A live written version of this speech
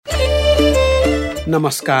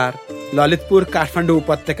नमस्कार। ललितपुर काठमाडौँ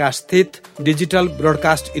उपत्यका स्थित digital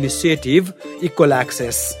broadcast initiative equal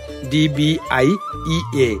access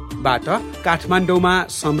DBIEA बाट काठमाडौँमा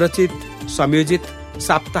संरचित संयोजित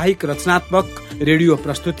साप्ताहिक रचनात्मक रेडियो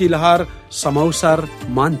प्रस्तुति लहर समौसर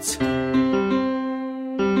मञ्च।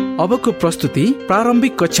 अबको प्रस्तुति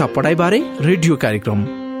प्रारम्भिक कक्षा पढाइ बारे रेडियो कार्यक्रम।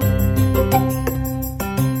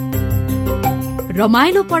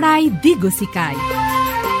 रमाइलो पढाइ दिगो सिकाइ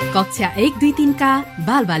कक्षा 1, 2, 3 का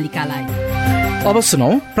बालबालिकालाई। अब सुनौ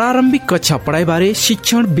प्रारम्भिक कक्षा पढाइ बारे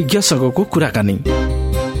शिक्षण विज्ञसँगको कुराकानी।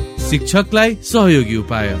 शिक्षकलाई सहयोगी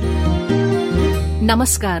उपाय।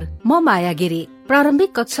 नमस्कार, म माया गिरी।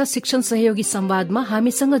 प्रारम्भिक कक्षा शिक्षण सहयोगी संवादमा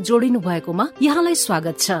हामीसँग जोडिनु भएकोमा यहाँलाई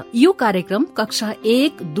स्वागत छ। यो कार्यक्रम कक्षा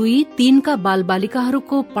 1, 2, 3 का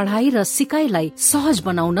बालबालिकाहरूको पढाइ र सिकाइलाई सहज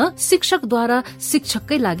बनाउन शिक्षकद्वारा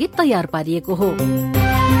शिक्षककै लागि तयार पारिएको हो।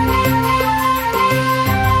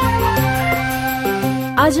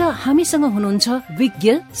 आज हामीसँग हुनुहुन्छ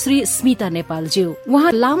विज्ञ श्री स्मिता नेपालज्यू।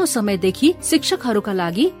 उहाँ लामो समयदेखि शिक्षकहरूका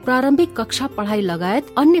लागि प्रारम्भिक कक्षा पढाइ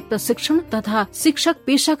लगायत अन्य प्रशिक्षण तथा शिक्षक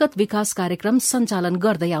पेशागत विकास कार्यक्रम सञ्चालन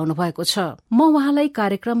गर्दै आउनु भएको छ। म उहाँलाई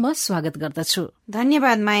कार्यक्रममा स्वागत गर्दछु।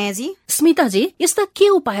 धन्यवाद मायाजी। स्मिताजी, यस्ता के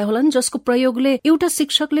उपाय होलान् जसको प्रयोगले एउटा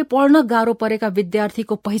शिक्षकले पढ्न गाह्रो परेका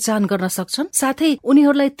विद्यार्थीको पहिचान गर्न सक्छन्, साथै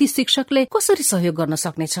उनीहरूलाई ती शिक्षकले कसरी सहयोग गर्न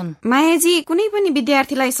सक्नेछन्? मायाजी, कुनै पनि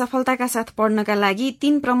विद्यार्थीलाई सफलताका साथ पढ्नका लागि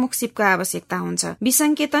 3 प्रमुख सिपको आवश्यकता हुन्छ।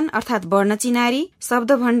 विसंकेतन अर्थात वर्ण चिनारी,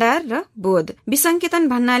 शब्द भण्डार र बोध। विसंकेतन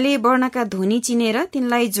भन्नाले वर्णका ध्वनि चिनेर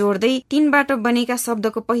तिनलाई जोड्दै 3बाट बनेका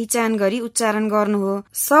शब्दको पहिचान गरी उच्चारण गर्नु हो।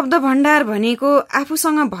 शब्द भण्डार भनेको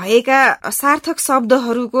आफूसँग भएका सार्थक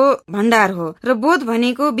शब्दहरूको भण्डार हो र बोध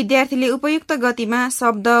भनेको विद्यार्थीले उपयुक्त गतिमा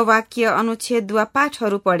शब्द, वाक्य, अनुच्छेद वा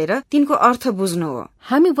पाठहरू पढेर तिनको अर्थ बुझ्नु हो।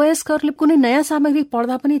 हामी वयस्कहरूले कुनै नयाँ सामग्री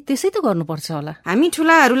पढ्दा पनि त्यसै त गर्नुपर्छ होला। हामी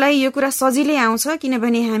ठूलाहरूलाई यो कुरा सजिलै आउँछ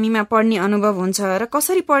किनभने हामीमा पढ्ने अनुभव हुन्छ र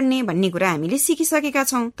कसरी पढ्ने भन्ने कुरा हामीले सिकिसकेका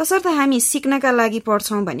छौं। तसर्थ हामी सिक्नका लागि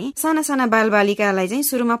पढ्छौं भने साना साना बालबालिकालाई चाहिँ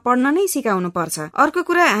सुरुमा पढ्न नै सिकाउनु पर्छ। अर्को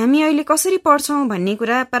कुरा, हामी अहिले कसरी पढ्छौं भन्ने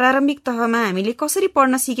कुरा प्रारम्भिक तहमा हामीले कसरी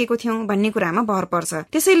पढ्न सिकेको थियौं भन्ने कुरामा भर पर्छ।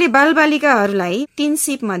 त्यसैले बालबालिकाहरूलाई 3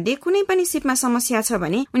 सिप मध्ये कुनै पनि सिपमा समस्या छ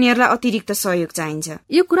भने उनीहरूलाई अतिरिक्त सहयोग चाहिन्छ।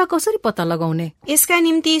 यो कुरा कसरी पत्ता लगाउने? यसका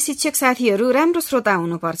निम्ति शिक्षक साथीहरू राम्रो श्रोता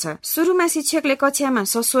हुनुपर्छ। सुरुमा शिक्षकले कक्षामा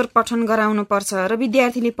सस्वर पठन गराउनु पर्छ र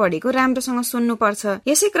विद्यार्थीले पढेको राम्रोसँग सुन्नु पर्छ।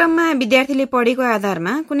 यसै क्रममा विद्यार्थीले पढेको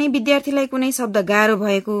आधारमा कुनै विद्यार्थीलाई कुनै शब्द गाह्रो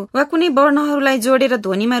भएको वा कुनै वर्णहरूलाई जोडेर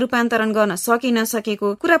ध्वनिमा रूपान्तरण गर्न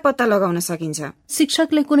नसकेको कुरा पत्ता लगाउन सकिन्छ।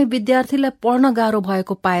 शिक्षकले कुनै विद्यार्थीलाई पढ्न गाह्रो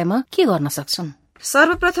भएको पाएमा के गर्न सक्छन्?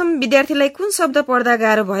 सर्वप्रथम विद्यार्थीलाई कुन शब्द पढ्दा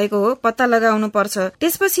गाह्रो भएको हो पत्ता लगाउनु पर्छ।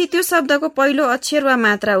 त्यसपछि त्यो शब्दको पहिलो अक्षर वा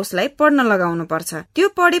मात्रा उसलाई पढ्न लगाउनु पर्छ। त्यो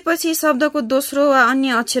पढेपछि शब्दको दोस्रो वा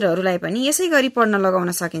अन्य अक्षरहरूलाई पनि यसै गरी पढ्न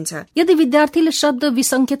लगाउन सकिन्छ। यदि विद्यार्थीले शब्द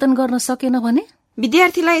विसंकेतन गर्न सकेन भने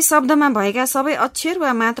विद्यार्थीलाई शब्दमा भएका सबै अक्षर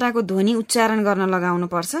वा मात्राको ध्वनि उच्चारण गर्न लगाउनु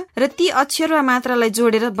पर्छ र ती अक्षर वा मात्रालाई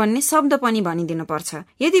जोडेर बन्ने शब्द पनि भनिदिनु पर्छ।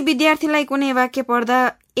 यदि विद्यार्थीलाई कुनै वाक्य पढ्दा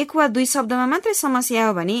 1 वा 2 शब्दमा मात्रै समस्या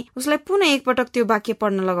हो भने उसलाई पुनः एकपटक त्यो वाक्य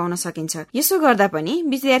पढ्न लगाउन सकिन्छ। यसो गर्दा पनि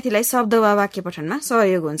विद्यार्थीलाई शब्द वा वाक्य पठनमा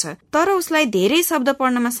सहयोग हुन्छ। तर उसलाई धेरै शब्द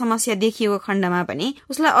पढ्नमा समस्या देखिएको खण्डमा पनि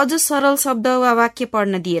उसलाई अझ सरल शब्द वा वाक्य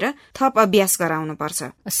पढ्न दिएर थप अभ्यास गराउनु पर्छ।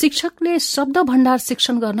 शिक्षकले शब्द भण्डार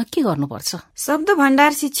शिक्षण गर्न के गर्नुपर्छ? शब्द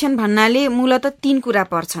भण्डार शिक्षण भन्नाले मूलतः 3 कुरा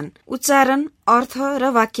पर्छन्: उच्चारण, अर्थ र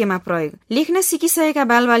वाक्यमा प्रयोग। लेख्न सिकिसकेका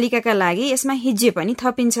बालबालिकाका लागि यसमा हिज्जे पनि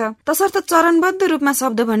थपिन्छ। तसर्थ चरणबद्ध रूपमा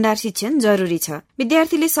शब्द भण्डार शिक्षण जरुरी छ।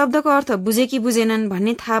 विद्यार्थीले शब्दको अर्थ बुझे कि बुझेनन्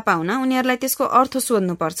भन्ने थाहा पाउन उनीहरूलाई त्यसको अर्थ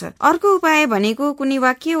सोध्नु पर्छ। अर्को उपाय भनेको कुनै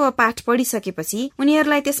वाक्य वा पाठ पढिसकेपछि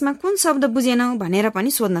उनीहरूलाई त्यसमा कुन शब्द बुझेनौ भनेर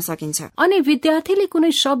पनि सोध्न सकिन्छ। अनि विद्यार्थीले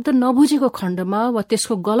कुनै शब्द नबुझेको खण्डमा वा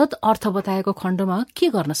त्यसको गलत अर्थ बताएको खण्डमा के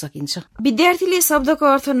गर्न सकिन्छ? विद्यार्थीले शब्दको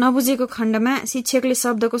अर्थ नबुझेको खण्डमा शिक्षकले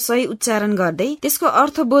शब्दको सही उच्चारण गर्दै त्यसको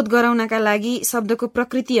अर्थबोध गराउनका लागि शब्दको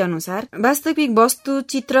प्रकृति अनुसार वास्तविक वस्तु,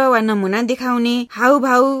 चित्र वा नमुना देखाउने,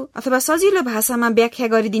 हाउभाउ अथवा सजिलो भाषामा व्याख्या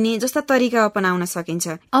गरिदिने जस्ता तरिका अपनाउन सकिन्छ।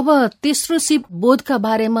 अब तेस्रो सिप बोधका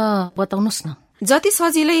बारेमा बताउनुस् न। जति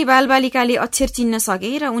सजिलै बालबालिकाले अक्षर चिन्न सके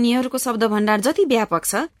र उनीहरूको शब्द भण्डार जति व्यापक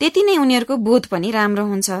छ त्यति नै उनीहरूको बोध पनि राम्रो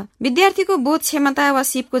हुन्छ। विद्यार्थीको बोध क्षमता वा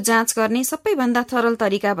सिपको जाँच गर्ने सबैभन्दा सरल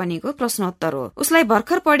तरिका भनेको प्रश्नोत्तर हो। उसलाई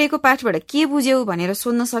भर्खर पढेको पाठबाट के बुझ्यौ भनेर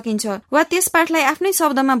सोध्न सकिन्छ वा त्यस पाठलाई आफ्नै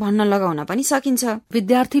शब्दमा भन्न लगाउन पनि सकिन्छ।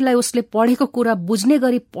 विद्यार्थीलाई उसले पढेको कुरा बुझ्ने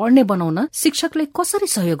गरी पढ्ने बनाउन शिक्षकले कसरी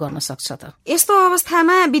सहयोग गर्न सक्छ त? यस्तो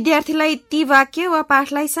अवस्थामा विद्यार्थीलाई ती वाक्य वा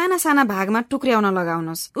पाठलाई साना साना भागमा टुक्र्याउन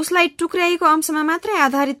लगाउनुहोस्। उसलाई टुक्र्याएको अंशमा मात्रै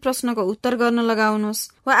आधारित प्रश्नको उत्तर गर्न लगाउनुहोस्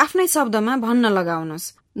वा आफ्नै शब्दमा भन्न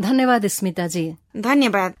लगाउनुहोस्। धन्यवाद स्मिताजी।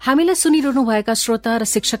 धन्यवाद। हामीलाई सुनिरहनु भएका श्रोता र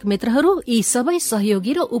शिक्षक मित्रहरू, यी सबै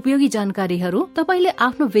सहयोगी र उपयोगी जानकारीहरू तपाईले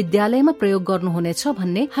आफ्नो विद्यालयमा प्रयोग गर्नुहुनेछ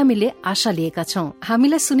भन्ने हामीले आशा लिएका छौं।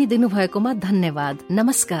 हामीलाई सुनिदिनु भएकोमा धन्यवाद।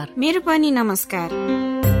 नमस्कार। मेरो पनि नमस्कार।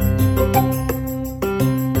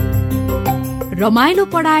 रमाइलो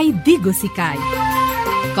पढाइ दिगो सिकाइ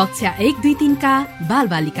कक्षा 1, 2, 3 का बाल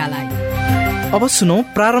बालिकालाई। अब सुनौ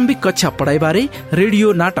प्रारम्भिक कक्षा पढाइ बारे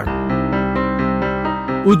रेडियो नाटक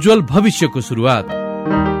उज्जवल भविष्यको सुरुवात।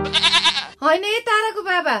 होइन ताराको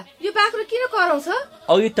बाबा, यो बाख्रो किन कराउँछ?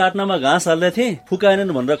 अघि टाट्नामा घाँस हाल्दै थिएँ,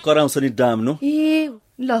 फुकाएनन् भनेर कराउँछ नि डाम्नु। ए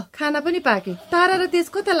ल, खाना पनि पाके। तारा र तेज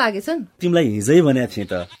कता लागेछन्? तिमीलाई हिजै भनेको थिएँ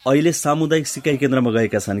त, अहिले सामुदायिक सिकाइ केन्द्रमा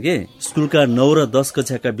गएका छन् के। स्कुलका 9 र 10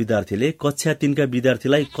 कक्षाका विद्यार्थीले कक्षा 3 का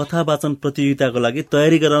विद्यार्थीलाई कथा वाचन प्रतियोगिताको लागि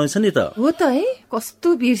तयारी गराउँछ नि त। हो त है,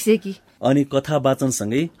 कस्तो बिर्से कि। अनि कथा वाचन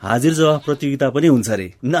सँगै हाजिर जवाफ प्रतियोगिता पनि हुन्छ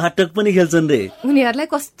रे, नाटक पनि खेल्छन् रे। उनीहरूलाई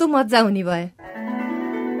कस्तो मजा हुने भयो।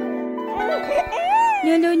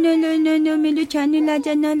 मेरो छानु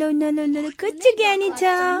लाजा नलो नलो नलो कच्ची ज्ञानी छ।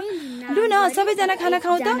 लु न सबैजना खाना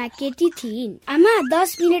खाऊ त। केटी थिइन्। आमा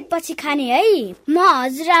 10 मिनेट पछि खाने है। म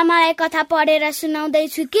हजुरआमालाई कथा पढेर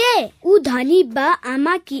सुनाउँदैछु के। ऊ धनी बा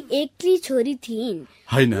आमा कि एक्लै छोरी थिइन्।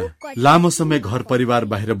 हैन, लामो समय घर परिवार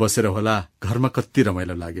बाहिर बसेर होला, घरमा कति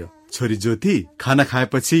रमाइलो लाग्यो। छोरी ज्योति, खाना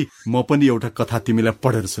खाएपछि म पनि एउटा कथा तिमीलाई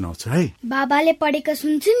पढेर सुनाउँछु है। बाबाले पढेको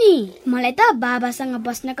सुन्छु नि। मलाई त बाबासँग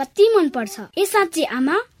बस्न कति मन पर्छ। ए साँच्ची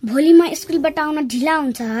आमा, भोलि म स्कुलबाट आउन ढिला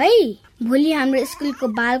हुन्छ है। भोलि हाम्रो स्कुलको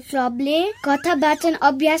बाल क्लबले कथा वाचन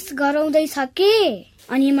अभ्यास गराउँदैछ के।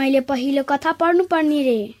 अनि मैले पहिलो कथा पढ्नु पर्ने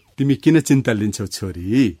रे। तिमी किन चिन्ता लिन्छौ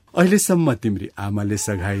छोरी? अहिलेसम्म तिम्री आमाले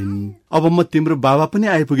सघाइन्, अब म तिम्रो बाबा पनि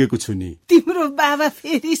आइपुगेको छु नि। तिम्रो बाबा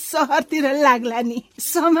फेरि सहरतिर लाग्ला नि,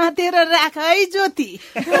 समातेर राख है ज्योति।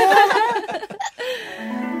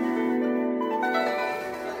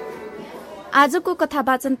 आजको कथा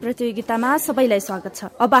वाचन प्रतियोगितामा सबैलाई स्वागत छ।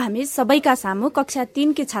 अब हामी सबैका सामु कक्षा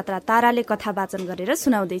 3 की छात्रा ताराले कथा वाचन गरेर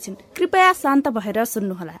सुनाउँदैछन्। कृपया शान्त भएर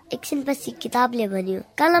सुन्नुहोला। एकछिनपछि किताबले भन्यो,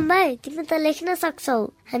 कलम भाइ तिमी त लेख्न सक्छौ,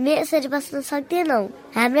 हामी यसरी बस्न सक्दैनौ।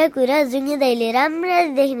 हाम्रो कुरा जुङ्गे दाइले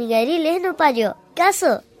राम्ररी देख्ने गरी लेख्नु पर्यो।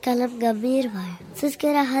 कसो? कलम गम्भीर भयो।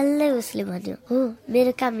 सुस्केर हल्लै उसले भन्यो, हो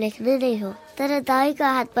मेरो काम लेख्ने नै हो, तर दाइको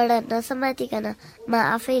हातबाट नसमातिकन म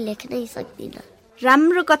आफै लेख्नै सक्दिन।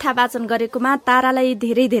 राम्रो कथा वाचन गरेकोमा तारालाई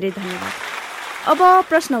धेरै धेरै धन्यवाद। अब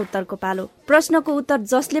प्रश्न उत्तरको पालो। प्रश्नको उत्तर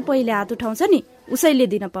जसले पहिले हात उठाउँछ नि उसैले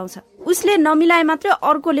दिन पाउँछ। उसले नमिलाए मात्रै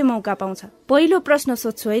अर्कोले मौका पाउँछ। पहिलो प्रश्न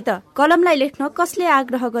सोध्छु है त, कलमलाई लेख्न कसले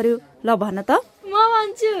आग्रह गर्यो? ल भन त। म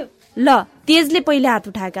भन्छु। ल, तेजले पहिले हात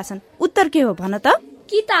उठाएका छन्। उत्तर के हो भन त?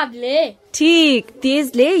 किताबले। ठीक,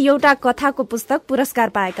 तेजले एउटा कथाको पुस्तक पुरस्कार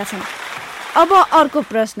पाएका छन्। अब अर्को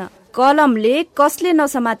प्रश्न, कलमले कसले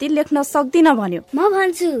नसमाती लेख्न सक्दिन भन्यो? म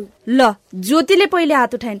भन्छु। ल, ज्योतिले पहिले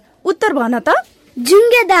हात उठाइन्। उत्तर भन त।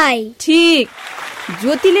 जुङ्गे दाइ। ठीक,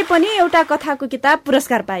 ज्योतिले पनि एउटा कथाको किताब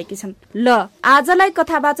पुरस्कार पाएकी छन्। ल, आजलाई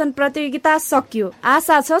कथा वाचन प्रतियोगिता सकियो।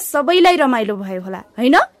 आशा छ सबैलाई रमाइलो भयो होला,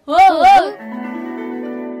 हैन?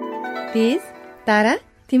 तेज, तारा,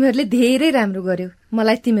 तिमीहरूले धेरै राम्रो गर्यो।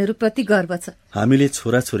 मलाई तिमीहरू प्रति गर्व छ। हामीले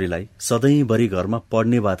छोराछोरीलाई सधैँभरि घरमा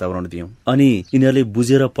पढ्ने वातावरण दियौं, अनि यिनीहरूले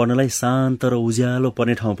बुझेर पढ्नलाई शान्त र उज्यालो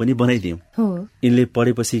पर्ने ठाउँ पनि बनाइदियौं। यिनले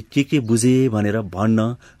पढेपछि के बुझे भनेर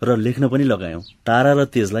भन्न र लेख्न पनि लगायौं। तारा र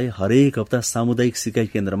तेजलाई हरेक हप्ता सामुदायिक सिकाइ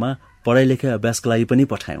केन्द्रमा पढाइ लेखाइ अभ्यासको लागि पनि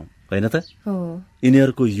पठायौं, होइन त?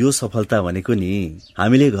 यिनीहरूको यो सफलता भनेको नि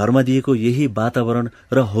हामीले घरमा दिएको यही वातावरण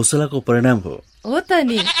र हौसलाको परिणाम हो। हो त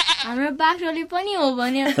नि, हाम्रो बाख्रोले पनि हो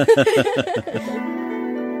भन्यो।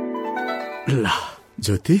 ल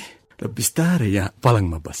ज्योति, र बिस्तारै यहाँ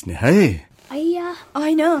पलङमा बस्ने है।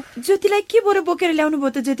 होइन, ज्योतिलाई के बोरो बोकेर ल्याउनु भयो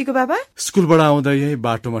त ज्योतिको बाबा? स्कुलबाट आउँदा यही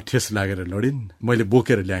बाटोमा ठेस लागेर लडिन्, मैले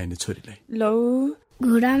बोकेर ल्याएँ छोरीलाई। लौ,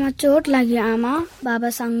 घुँडामा चोट लाग्यो आमा, बाबा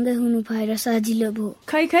सँगै हुनु भएर सजिलो भयो।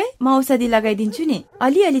 खै म औषधि लगाइदिन्छु नि,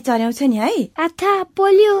 अलिअलि चर्याउँछ नि है। आथा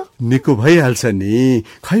पोलियो निको भइहाल्छ नि,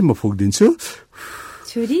 खै म फुक्दिन्छु।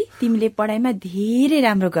 छोरी, तिमीले पढाइमा धेरै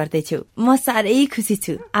राम्रो गर्दैछौ। म साह्रै खुसी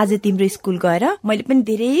छु। आज तिम्रो स्कुल गएर मैले पनि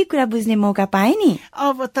धेरै कुरा बुझ्ने मौका पाएँ नि।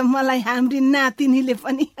 अब त मलाई हाम्री नातिनीले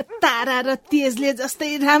पनि तारा र तेजले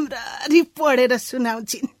जस्तै राम्ररी पढेर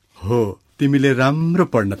सुनाउँछिन्। हो, तिमीले राम्रो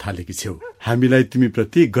पढ्न थालेकी छौ। हामीलाई तिमी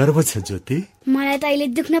प्रति गर्व छ ज्योति। मलाई त अहिले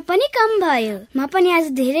दुख्न पनि कम भयो। म पनि आज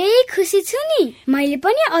धेरै खुसी छु नि। मैले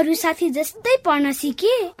पनि अरू साथी जस्तै पढ्न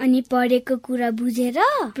सिके, अनि पढेको कुरा बुझेर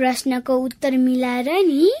प्रश्नको उत्तर मिलाएर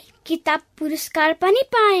नि किताब पुरस्कार पनि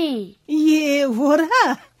पाए। ए हो र,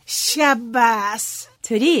 शाबास।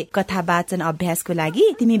 छोरी, कथा वाचन अभ्यासको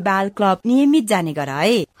लागि तिमी बाल क्लब नियमित जाने गर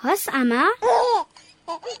है। हस् आमा।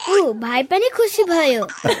 भाइ पनि खुसी भयो।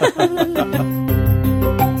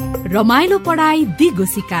 रमाइलो पढाइ दिगो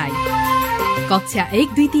सिकाइ कक्षा 1,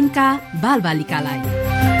 2, 3 का बालबालिकालाई।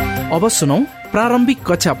 अब सुनौ प्रारम्भिक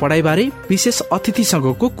कक्षा पढाइ बारे विशेष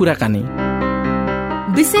अतिथिसँगको कुराकानी।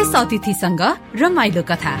 विशेष अतिथिसँग रमाइलो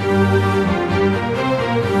कथा।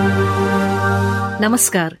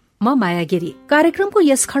 नमस्कार, म माया गिरी। कार्यक्रमको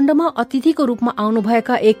यस खण्डमा अतिथिको रूपमा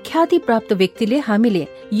आउनुभएका एक ख्याति प्राप्त व्यक्तिले हामीले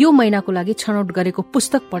यो महिनाको लागि छनौट गरेको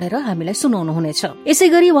पुस्तक पढेर हामीलाई सुनाउनुहुनेछ। यसै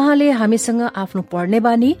गरी उहाँले हामीसँग आफ्नो पढ्ने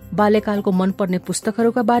बानी, बाल्यकालको मनपर्ने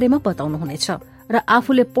पुस्तकहरूका बारेमा बताउनुहुनेछ र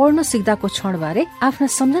आफूले पढ्न सिक्दाको क्षणबारे आफ्ना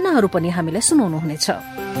सम्झनाहरू पनि हामीलाई सुनाउनुहुनेछ।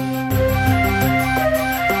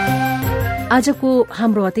 आजको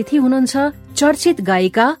हाम्रो अतिथि हुनुहुन्छ चर्चित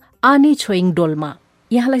गायिका आनी छोइङ डोल्मा।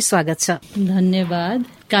 यहाँलाई स्वागत छ।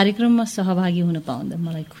 धन्यवाद। कार्यक्रममा सहभागी हुन पाउँदा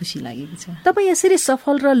मलाई खुसी लागेको छ। तपाईँ यसरी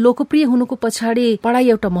सफल र लोकप्रिय हुनुको पछाडि पढाइ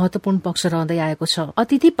एउटा महत्वपूर्ण पक्ष रहँदै आएको छ।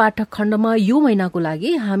 अतिथि पाठक खण्डमा यो महिनाको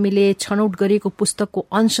लागि हामीले छनौट गरिएको पुस्तकको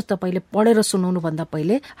अंश तपाईँले पढेर सुनाउनु भन्दा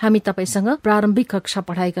पहिले हामी तपाईँसँग प्रारम्भिक कक्षा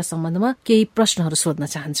पढाइका सम्बन्धमा केही प्रश्नहरू सोध्न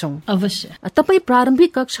चाहन्छौँ। अवश्य। तपाईँ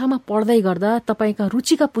प्रारम्भिक कक्षामा पढ्दै गर्दा तपाईँका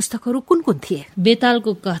रुचिका पुस्तकहरू कुन कुन थिए?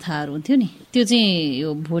 बेतालको कथाहरू हुन्थ्यो नि, त्यो चाहिँ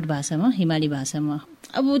यो भोट भाषामा, हिमाली भाषामा।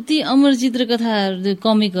 अब ती अमरचित्र कथाहरू,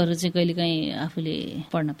 कमिकहरू चाहिँ कहिले काहीँ आफूले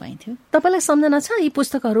पढ्न पाइन्थ्यो। तपाईँलाई सम्झना छ यी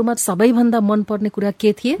पुस्तकहरूमा सबैभन्दा मनपर्ने कुरा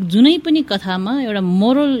के थिए? जुनै पनि कथामा एउटा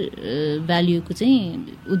मोरल भ्याल्युको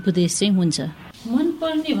चाहिँ उपदेश चाहिँ हुन्छ।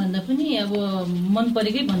 मनपर्ने भन्दा पनि अब मन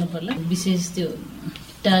परेकै भन्नु पर्ला। विशेष त्यो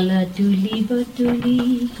टाला टुली बटुली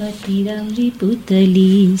कति राम्री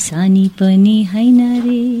पुतली, सानी पनि हैन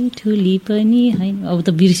रे ठुली पनि हैन। अब त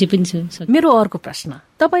बिर्से पनि छु। मेरो अर्को प्रश्न,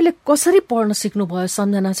 तपाईले कसरी पढ्न सिक्नुभयो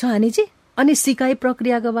सम्झना छ हानिजी? अनि सिकाइ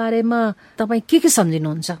प्रक्रियाको बारेमा तपाईँ के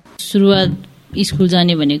सम्झिनुहुन्छ? सुरुवात स्कुल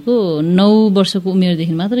जाने भनेको 9 वर्षको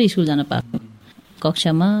उमेरदेखि मात्र स्कुल जान पाएको।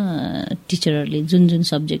 कक्षामा टिचरहरूले जुन जुन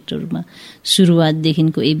सब्जेक्टहरूमा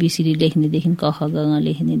सुरुवातदेखिको एबिसिडी लेख्नेदेखि, क ख ग घ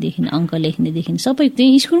लेख्नेदेखि, अङ्क लेख्नेदेखि सबै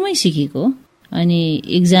त्यही स्कुलमै सिकेको। अनि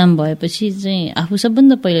इक्जाम भएपछि चाहिँ आफू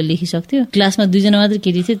सबभन्दा पहिला लेखिसक्थ्यो। क्लासमा 2 जना मात्र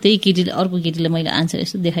केटी थियो, त्यही केटीले अर्को केटीलाई मैले आन्सर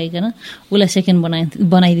यस्तो देखाइकन उसलाई सेकेन्ड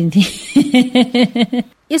बनाइदिन्थेँ।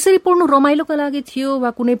 यसरी पढ्नु रमाइलोका लागि थियो वा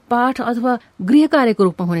कुनै पाठ अथवा गृह कार्यको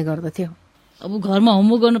रूपमा हुने गर्दथ्यो? अब घरमा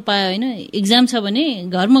होमवर्क गर्न पायो होइन, इक्जाम छ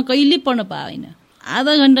भने घरमा कहिले पढ्न पायो होइन।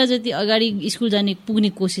 आधा घण्टा जति अगाडि स्कुल जाने पुग्ने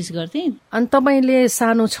कोसिस गर्थे। अनि तपाईँले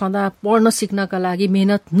सानो छँदा पढ्न सिक्नका लागि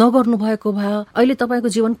मेहनत नगर्नु भएको भए अहिले तपाईँको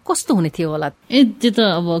जीवन कस्तो हुने थियो होला? त्यो त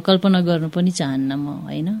अब कल्पना गर्नु पनि चाहन्न म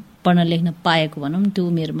होइन, पढ्न लेख्न पाएको भनौँ त्यो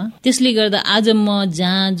उमेरमा। त्यसले गर्दा आज म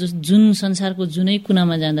जुन संसारको जुनै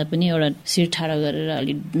कुनामा जाँदा पनि एउटा शिर ठाडो गरेर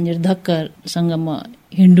अलि निर्धक्कसँग म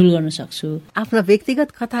हिन्डुल गर्न सक्छु। आफ्ना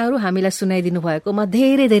व्यक्तिगत कथाहरू हामीलाई सुनाइदिनु भएकोमा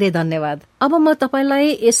धेरै धेरै धन्यवाद। अब म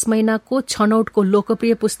तपाईँलाई यस महिनाको छनौटको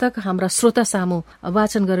लोकप्रिय पुस्तक हाम्रा श्रोता सामु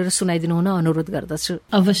वाचन गरेर सुनाइदिनु हुन अनुरोध गर्दछु।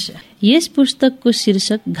 अवश्य। यस पुस्तकको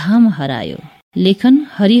शीर्षक घाम हरायो। लेखन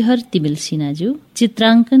हरिहर तिमिल सिन्हाज्यू,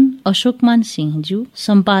 चित्राङ्कन अशोकमान सिंहज्यू,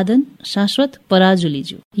 सम्पादन शाश्वत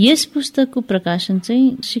पराजुलीज्यू। यस पुस्तकको प्रकाशन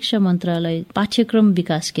चाहिँ शिक्षा मन्त्रालय पाठ्यक्रम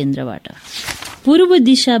विकास केन्द्रबाट। पूर्व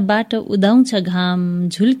दिशाबाट उदाउँछ घाम,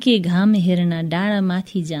 झुल्के घाम हेर्न डाँडा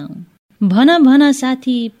माथि जाउँ। भना भना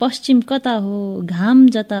साथी पश्चिम कता हो, घाम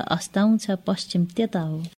जता अस्ताउँछ पश्चिम त्यता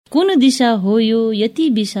हो। कुन दिशा हो यो यति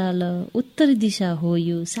विशाल, उत्तर दिशा हो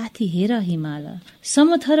यो साथी हेर हिमाल।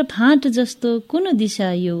 समथर फाँट जस्तो कुन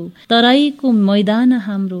दिशा यो, तराईको मैदान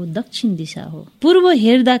हाम्रो दक्षिण दिशा हो। पूर्व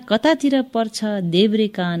हेर्दा कतातिर पर्छ देब्रे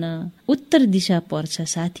कान, उत्तर दिशा पर्छ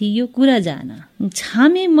साथी यो कुरा जान।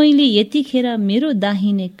 छामे मैले यतिखेर मेरो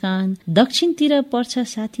दाहिने कान, दक्षिणतिर पर्छ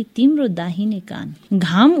साथी तिम्रो दाहिने कान।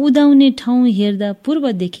 घाम उदाउने ठाउँ हेर्दा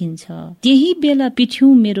पूर्व देखिन्छ, त्यही बेला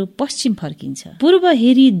पिठ्यौं मेरो पश्चिम फर्किन्छ। पूर्व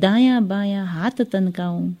हेरी दायाँ बायाँ हात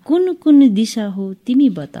तन्काऊ, कुन कुन दिशा हो तिमी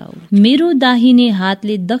बताऊ। मेरो दाहिने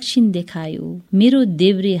हातले दक्षिण देखायो, मेरो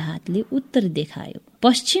देब्रे हातले उत्तर देखायो।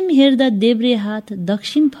 पश्चिम हेर्दा देब्रे हात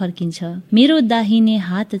दक्षिण फर्किन्छ, मेरो दाहिने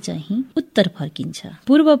हात चाहिँ उत्तर फर्किन्छ।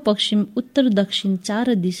 पूर्व पश्चिम उत्तर दक्षिण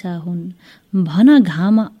 4 दिशा हुन्, भन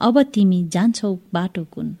घाम अब तिमी जान्छौ बाटो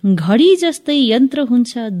कुन। घडी जस्तै यन्त्र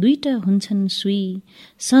हुन्छ 2टा हुन्छन् सुई,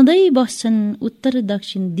 सधैँ बस्छन् उत्तर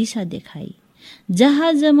दक्षिण दिशा देखाई।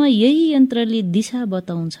 जहाजमा यही यन्त्रले दिशा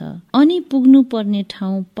बताउँछ, अनि पुग्नु पर्ने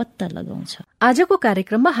ठाउँ पत्ता लगाउँछ। आजको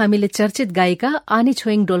कार्यक्रममा हामीले चर्चित गायिका आनी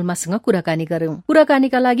छोइङ डोल्मासँग कुराकानी गर्यौं।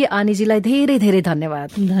 कुराकानीका लागि आनीजीलाई धेरै धेरै धन्यवाद।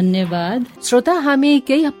 धन्यवाद। श्रोता, हामी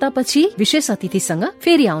केही हप्तापछि विशेष अतिथिसँग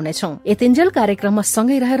फेरि आउनेछौं। यतिन्जेल कार्यक्रममा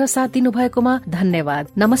सँगै रहेर साथ दिनु भएकोमा धन्यवाद।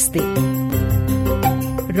 नमस्ते।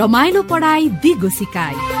 रमाइलो पढाइ दिगो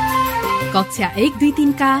सिकाइ कक्षा 1, 2,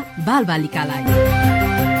 3 का बालबालिकालाई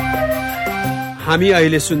हामी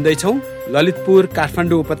अहिले सुन्दैछौ ललितपुर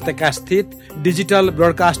काठमाडौँ उपत्यका स्थित digital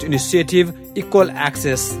broadcast initiative equal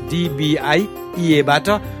access DBI बाट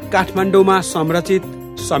काठमाडौँमा संरचित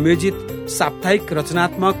संयोजित साप्ताहिक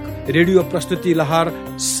रचनात्मक रेडियो प्रस्तुति लहर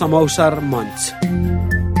समौसर मञ्च।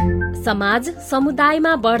 समाज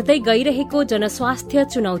समुदायमा बढ्दै गइरहेको जनस्वास्थ्य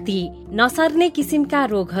चुनौती, नसर्ने किसिमका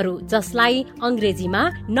रोगहरू जसलाई अंग्रेजीमा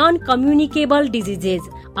नन कम्युनिकेबल डिजिजेज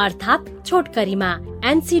अर्थात छोटकरीमा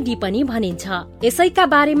NCD पनि भनिन्छ। यसैका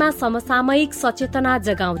बारेमा समसामयिक सचेतना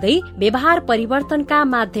जगाउँदै व्यवहार परिवर्तनका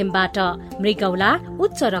माध्यमबाट मृगौला,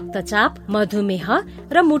 उच्च रक्तचाप, मधुमेह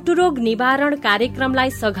र मुटुरोग निवारण कार्यक्रमलाई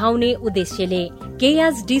सघाउने उद्देश्यले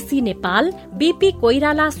KSDC नेपाल, BP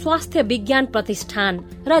कोइराला स्वास्थ्य विज्ञान प्रतिष्ठान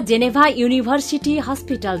र जेनेभा युनिभर्सिटी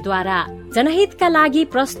हस्पिटलद्वारा जनहितका लागि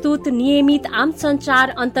प्रस्तुत नियमित आम संचार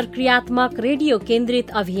अन्तर्क्रियात्मक रेडियो केन्द्रित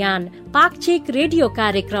अभियान पाक्षिक रेडियो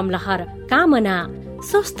कार्यक्रम लहर कामना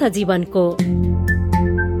स्वस्थ जीवनको।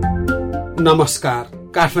 नमस्कार।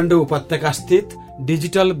 काठमाडौँ उपत्यका स्थित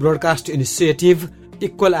digital broadcast initiative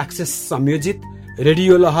equal access संयोजित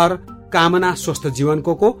रेडियो लहर कामना स्वस्थ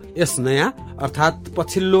जीवनको यस नयाँ अर्थात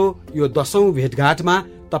पछिल्लो यो 10औं भेटघाटमा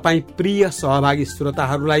तपाई प्रिय सहभागी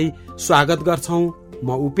श्रोताहरूलाई स्वागत गर्छौं। म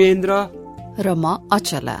उपेन्द्र र म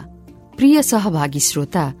अचला। प्रिय सहभागी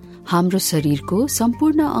श्रोता, हाम्रो शरीरको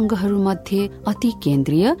सम्पूर्ण अंगहरूमध्ये अति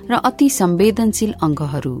केन्द्रीय र अति संवेदनशील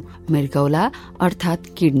अंगहरू मृगौला अर्थात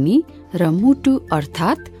किडनी र मुटु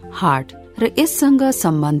अर्थात हार्ट र यससँग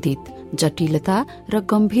सम्बन्धित जटिलता र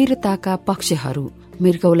गम्भीरताका पक्षहरू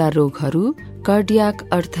मृगौला रोगहरू कार्डियाक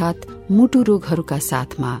अर्थात मुटु रोगहरूका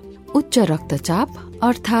साथमा उच्च रक्तचाप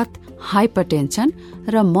अर्थात हाइपरटेन्सन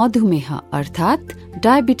र मधुमेह अर्थात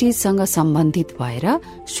डायबिटिजसँग सम्बन्धित भएर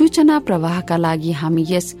सूचना प्रवाहका लागि हामी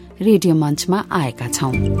यस रेडियो मञ्चमा आएका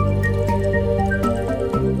छौं।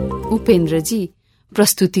 उपेन्द्रजी,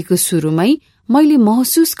 प्रस्तुतिको सुरुमै मैले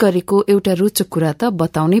महसुस गरेको एउटा रोचक कुरा त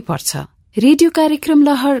बताउनै पर्छ। रेडियो कार्यक्रम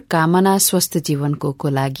लहर कामना स्वस्थ जीवनको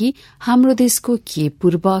लागि हाम्रो देशको के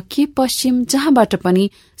पूर्व के पश्चिम जहाँबाट पनि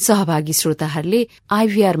सहभागी श्रोताहरूले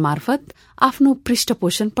IVR मार्फत आफ्नो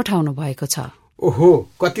पृष्ठपोषण पठाउनु भएको छ। ओहो,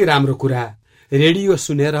 कति राम्रो कुरा। रेडियो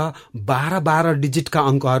सुनेर 12 डिजिटका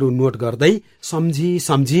अंकहरू नोट गर्दै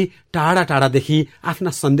सम्झी टाढा टाढादेखि आफ्ना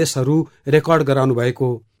सन्देशहरू रेकर्ड गराउनु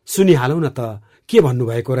भएको सुनिहालौ न त के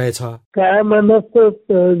भन्नुभएको रहेछ। कामना स्वस्थ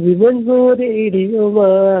जीवनको रेडियोमा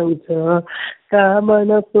आउँछ,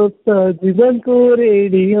 कामना स्वस्थ जीवनको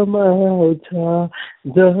रेडियोमा आउँछ,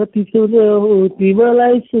 जति सुन्यौ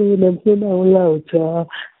तिमीलाई सुनाउँछ,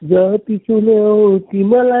 जति सुन्यौ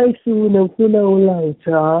तिमीलाई सुनाउँछ।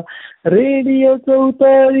 रेडियो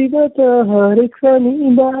चौतारीबाट हरेक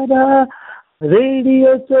शनिबार,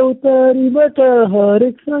 रेडियो चौतारीबाट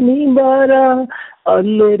हरेक शनिबार,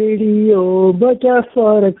 अन्य रेडियोबाट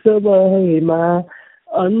फरक समयमा,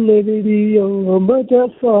 अन्य रेडियोबाट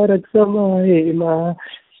फरक समयमा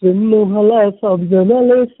सुन्नुहोला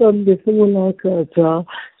सबजनाले सन्देशमूलक छ,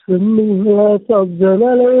 सुन्नुहोला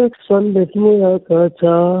सबजनाले सन्देशमूलक छ।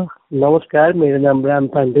 नमस्कार, मेरो नाम राम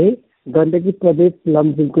पाण्डे, गण्डकी प्रदेश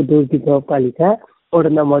लमजुङको दुर्गी गाउँपालिका वडा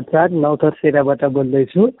नम्बर 4 नौथर सेराबाट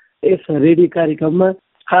बोल्दैछु। यस रेडियो कार्यक्रममा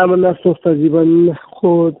कामना स्वस्थ जीवनको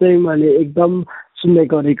चाहिँ मैले एकदम सुन्ने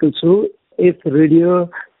गरेको छु। यस रेडियो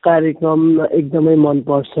कार्यक्रम एकदमै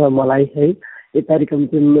मनपर्छ मलाई है। यो कार्यक्रम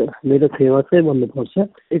चाहिँ मेरो फेमसै भन्नुपर्छ।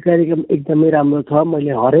 यो कार्यक्रम एकदमै राम्रो छ।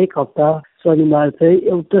 मैले हरेक हप्ता शनिबार चाहिँ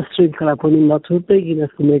एउटा श्रृङ्खला पनि नछुट्टैकिन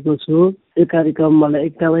सुनेको छु। यो कार्यक्रम मलाई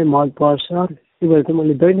एकदमै मनपर्छ। त्यो भएर चाहिँ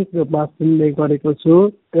मैले दैनिक रूपमा सुन्ने गरेको छु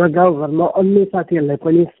र गाउँघरमा अन्य साथीहरूलाई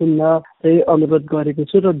पनि सुन्न चाहिँ अनुरोध गरेको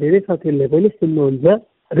छु र धेरै साथीहरूले पनि सुन्नुहुन्छ।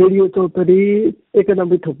 रेडियो चौतरी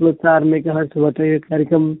 91.4 मेगाहर्जबाट यो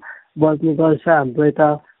कार्यक्रम बज्ने गर्छ हाम्रो यता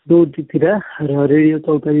दोर्जीतिर र रेडियो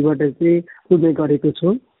चौतरीबाट चाहिँ सुन्ने गरेको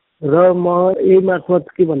छु। र म यही मार्फत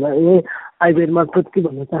के भन्दा आइबिआर मार्फत के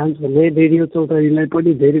भन्न चाहन्छु भने रेडियो चौतरीलाई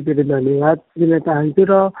पनि धेरै धेरै धन्यवाद दिन चाहन्छु।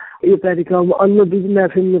 र यो कार्यक्रम अन्य जुन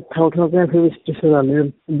एफएम ठाउँका एफएम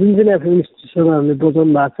स्टेसनहरूले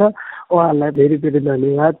बजाउनु भएको छ उहाँहरूलाई धेरै धेरै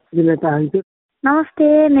धन्यवाद दिन चाहन्छु। नमस्ते,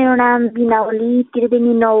 मेरो नाम बिना ओली,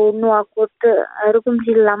 त्रिवेणी 9 नुवाकोट रुकुम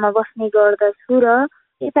जिल्लामा बस्ने गर्दछु र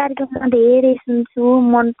यो कार्यक्रममा धेरै सुन्छु,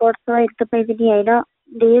 मनपर्छ एकदमै पनि होइन।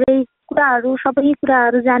 धेरै कुराहरू सबै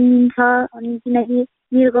कुराहरू जानिन्छ अनि किनकि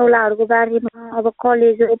मृगौलाहरूको बारेमा अब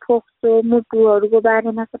कलेजो फोक्सो मुटुहरूको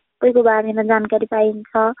बारेमा सबैको बारेमा जानकारी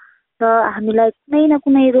पाइन्छ र हामीलाई कुनै न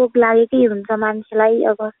कुनै रोग लागेकै हुन्छ मान्छेलाई।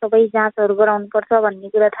 अब सबै जाँचहरू गराउनुपर्छ भन्ने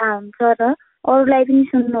कुरा थाहा हुन्छ र अरूलाई पनि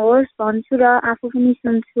सुन्नुहोस् भन्छु र आफू पनि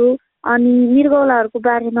सुन्छु। अनि मृगौलाहरूको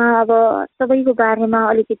बारेमा अब सबैको बारेमा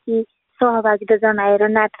अलिकति सहभागिता जनाएर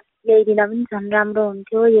नाटक ल्याइदिन पनि झन् राम्रो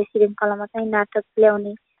हुन्थ्यो। यो श्रृङ्खलामा चाहिँ नाटक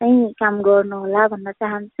ल्याउने चाहिँ काम गर्नुहोला भन्न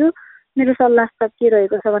चाहन्छु। मेरो सल्लाह त के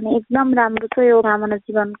रहेको छ भने एकदम राम्रो छ यो कामना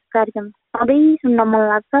जीवन कार्यक्रम, सधैँ सुन्न मन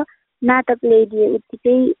लाग्छ। नाटक ल्याइदिए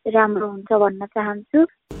उत्तिकै राम्रो हुन्छ भन्न चाहन्छु।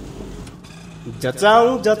 जचाऊ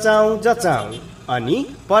जचाऊ जचाऊ अनि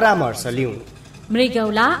परामर्श लिऊ।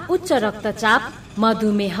 मृगौला उच्च रक्तचाप,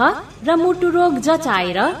 मधुमेह र मुटु रोग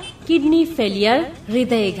जचाएर किडनी फेलियर,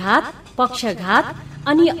 हृदयघात, पक्षघात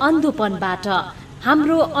अनि अन्धोपनबाट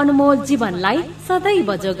हाम्रो अनमोल जीवनलाई सदैव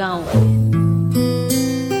जोगाऊ।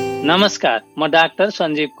 नमस्कार, म डाक्टर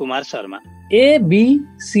सञ्जीव कुमार शर्मा।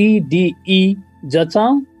 ABCDE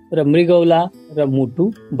जचाऊ र मृगौला र मुटु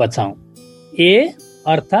बचाऊ। ए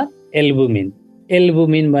अर्थात् एल्बुमिन।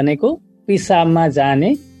 एल्बुमिन भनेको पिसाबमा जाने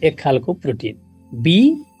एक खालको प्रोटिन। बी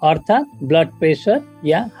अर्थात् ब्लड प्रेसर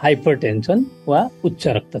या हाइपरटेन्सन वा उच्च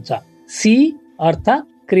रक्तचाप। सी अर्थात्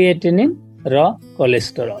क्रिएटिनिन र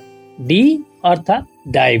कोलेस्टेरोल। डी अर्थात्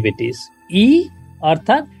डायबिटिस। ई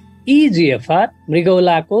अर्थात् EGFR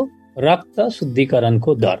मृगौलाको रक्त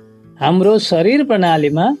शुद्धिकरणको दर। हाम्रो शरीर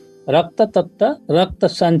प्रणालीमा रक्त तत्व, रक्त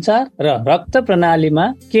सञ्चार र रक्त प्रणालीमा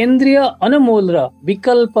केन्द्रीय अनमोल र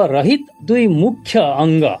विकल्प रहित दुई मुख्य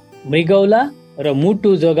अङ्ग मृगौला र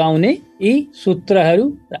मुटु जोगाउने यी सूत्रहरू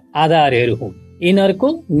र आधारहरू हुन्। यिनीहरूको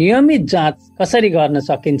नियमित जाँच कसरी गर्न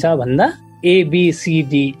सकिन्छ भन्दा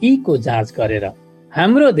ABCDE को जाँच गरेर।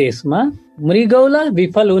 हाम्रो देशमा मृगौला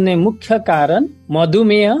विफल हुने मुख्य कारण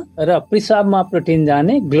मधुमेह र पिसाबमा प्रोटिन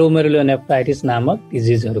जाने ग्लोमेरुलोनेफ्राइटिस नामक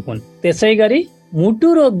डिजिजहरू हुन्। त्यसै गरी मुटु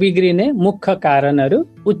रोग बिग्रिने मुख्य कारणहरू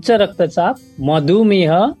उच्च रक्तचाप,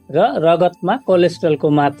 मधुमेह र रगतमा कोलेस्ट्रोलको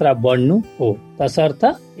मात्रा बढ्नु हो। तसर्थ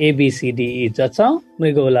ABCDE जचाऊ,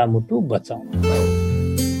 मृगौला मुटु बचाऊ।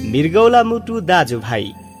 मृगौला मुटु दाजुभाइ,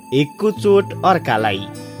 एकको चोट अर्कालाई,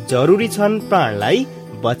 जरुरी छन् प्राणलाई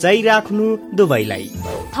बचाइराख्नु दुवैलाई।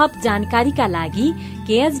 थप जानकारीका लागि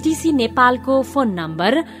KHDC नेपालको फोन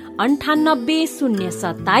नम्बर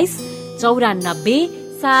 9807 94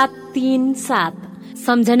 737।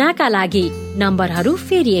 सम्झनाका लागि नम्बरहरू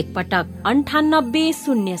फेरि एकपटक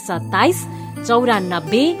 9807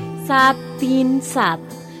 94 737।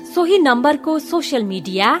 सोही नम्बरको social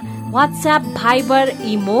media WhatsApp, Viber,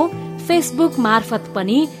 imo, Facebook मार्फत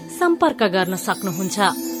पनि सम्पर्क गर्न सक्नुहुन्छ।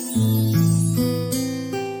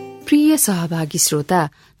 प्रिय सहभागी श्रोता,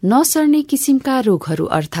 नसर्ने किसिमका रोगहरू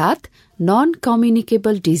अर्थात् नन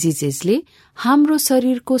कम्युनिकेबल डिजिजेसले हाम्रो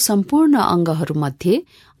शरीरको सम्पूर्ण अङ्गहरूमध्ये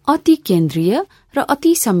अति केन्द्रीय र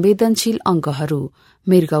अति संवेदनशील अङ्गहरू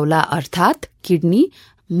मृगौला अर्थात् किडनी,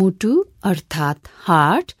 मुटु अर्थात्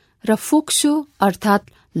हार्ट र फोक्सो अर्थात्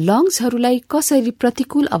लङ्सहरूलाई कसरी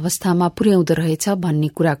प्रतिकूल अवस्थामा पुर्याउँदो रहेछ भन्ने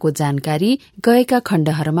कुराको जानकारी गएका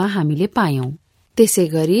खण्डहरूमा हामीले पायौं। त्यसै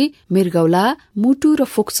गरी मृगौला, मुटु र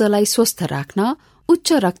फोक्सोलाई स्वस्थ राख्न उच्च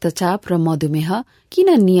रक्तचाप र मधुमेह किन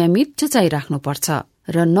नियमित जचाइराख्नुपर्छ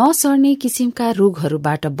र नसर्ने किसिमका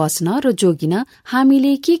रोगहरूबाट बच्न र जोगिन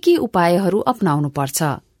हामीले के उपायहरू अपनाउनु पर्छ,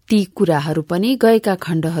 ती कुराहरू पनि गएका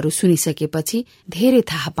खण्डहरू सुनिसकेपछि धेरै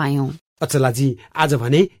थाहा पायौं। अचलाजी, आज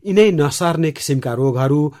भने यिनै नसर्ने किसिमका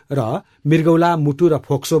रोगहरू र मृगौला, मुटु र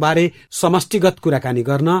फोक्सो बारे समष्टिगत कुराकानी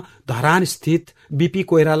गर्न धरान स्थित BP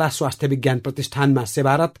कोइराला स्वास्थ्य विज्ञान प्रतिष्ठानमा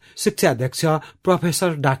सेवारत शिक्षाध्यक्ष प्रोफेसर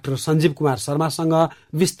डाक्टर सञ्जीव कुमार शर्मासँग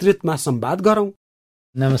विस्तृतमा संवाद गरौं।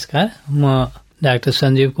 नमस्कार, म डाक्टर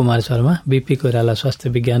सञ्जीव कुमार शर्मा, BP कोइराला स्वास्थ्य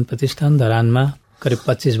विज्ञान प्रतिष्ठान धरानमा करिब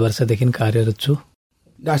 25 वर्षदेखि कार्यरत छु।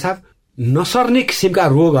 डाक्टर साहब, नसर्ने किसिमका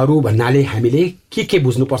रोगहरू भन्नाले हामीले के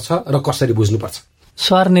बुझ्नुपर्छ र कसरी बुझ्नुपर्छ?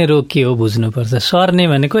 सर्ने रोग के हो बुझ्नुपर्छ। सर्ने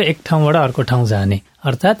भनेको एक ठाउँबाट अर्को ठाउँ जाने,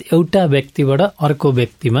 अर्थात् एउटा व्यक्तिबाट अर्को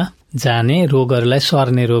व्यक्तिमा जाने रोगहरूलाई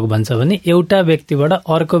सर्ने रोग भन्छ भने एउटा व्यक्तिबाट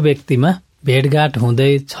अर्को व्यक्तिमा भेटघाट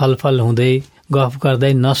हुँदै, छलफल हुँदै, गफ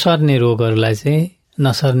गर्दै नसर्ने रोगहरूलाई चाहिँ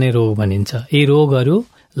नसर्ने रोग भनिन्छ। यी रोगहरू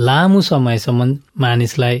लामो समयसम्म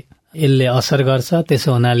मानिसलाई यसले असर गर्छ,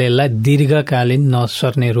 त्यसो हुनाले यसलाई दीर्घकालीन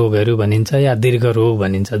नसर्ने रोगहरू भनिन्छ या दीर्घ रोग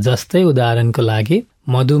भनिन्छ। जस्तै उदाहरणको लागि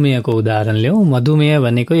मधुमेहको उदाहरण लिउँ। मधुमेह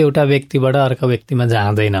भनेको एउटा व्यक्तिबाट अर्को व्यक्तिमा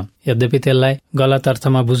जाँदैन, यद्यपि त्यसलाई गलत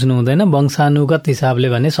अर्थमा बुझ्नु हुँदैन, वंशानुगत हिसाबले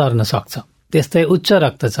भने सर्न सक्छ। त्यस्तै उच्च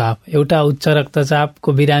रक्तचाप, एउटा उच्च रक्तचापको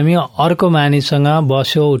बिरामी अर्को मानिससँग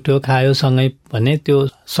बस्यो, उठ्यो, खायो सँगै भने त्यो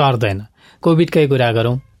सर्दैन। कोभिडकै कुरा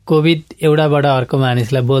गरौँ, कोभिड एउटाबाट अर्को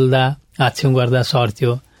मानिसलाई बोल्दा, आछ्यौं गर्दा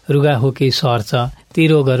सर्थ्यो, रुगाखोकी सर्छ, ती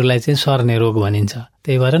रोगहरूलाई चाहिँ सर्ने रोग भनिन्छ।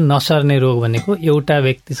 त्यही भएर नसर्ने रोग भनेको एउटा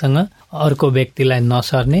व्यक्तिसँग अर्को व्यक्तिलाई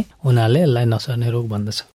नसर्ने हुनाले यसलाई नसर्ने रोग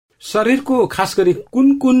भन्दछ। शरीरको खास गरी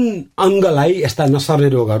कुन अङ्गलाई यस्ता नसर्ने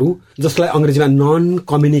रोगहरू, जसलाई अंग्रेजीमा नन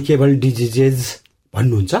कम्युनिकेबल डिजिजेज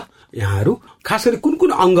भन्नुहुन्छ यहाँहरू, खास गरी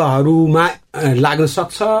कुन अङ्गहरूमा लाग्न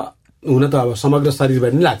सक्छ हुन त अब समग्र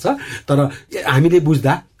शरीरबाट नै लाग्छ, तर हामीले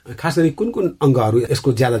बुझ्दा खास गरी कुन कुन अङ्गहरू यसको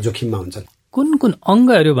ज्यादा जोखिममा हुन्छन्? कुन कुन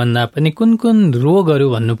अङ्गहरू भन्दा पनि कुन कुन रोगहरू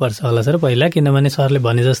भन्नुपर्छ होला सर पहिला, किनभने सरले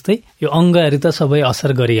भने जस्तै यो अङ्गहरू त सबै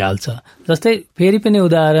असर गरिहाल्छ। जस्तै फेरि पनि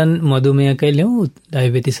उदाहरण मधुमेहकै लिउँ,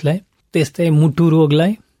 डायबिटिसलाई, त्यस्तै मुटु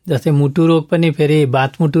रोगलाई। जस्तै मुटु रोग पनि फेरि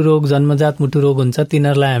बातमुटु रोग, जन्मजात मुटु रोग हुन्छ,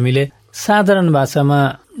 तिनीहरूलाई हामीले साधारण भाषामा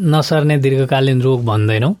नसर्ने दीर्घकालीन रोग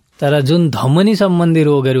भन्दैनौँ, तर जुन धमनी सम्बन्धी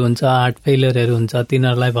रोगहरू हुन्छ, हार्ट फेलियरहरू हुन्छ,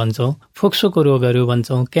 तिनीहरूलाई भन्छौँ। फोक्सोको रोगहरू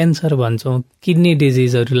भन्छौँ, क्यान्सर भन्छौँ, किडनी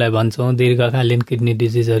डिजिजहरूलाई भन्छौँ, दीर्घकालीन किडनी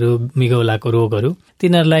डिजिजहरू, मृगौलाको रोगहरू,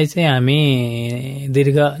 तिनीहरूलाई चाहिँ हामी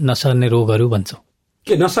दीर्घ नसर्ने रोगहरू भन्छौँ।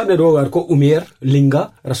 के नसर्ने रोगहरूको उमेर, लिङ्ग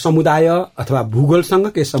र समुदाय अथवा भूगोलसँग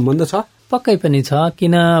के सम्बन्ध छ? पक्कै पनि छ,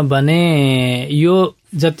 किनभने यो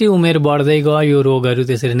जति उमेर बढ्दै गयो यो रोगहरू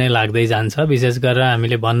त्यसरी नै लाग्दै जान्छ। विशेष गरेर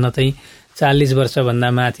हामीले भन्न चाहिँ 40 वर्षभन्दा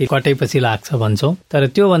माथि कटेपछि लाग्छ भन्छौँ, तर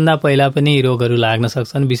त्योभन्दा पहिला पनि यी रोगहरू लाग्न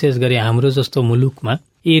सक्छन्। विशेष गरी हाम्रो जस्तो मुलुकमा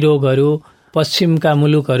यी रोगहरू पश्चिमका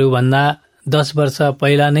मुलुकहरूभन्दा 10 वर्ष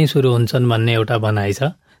पहिला नै सुरु हुन्छन् भन्ने एउटा भनाइ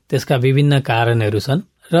छ। त्यसका विभिन्न कारणहरू छन्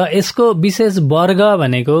र यसको विशेष वर्ग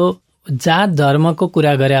भनेको जात धर्मको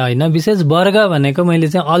कुरा गरे होइन, विशेष वर्ग भनेको मैले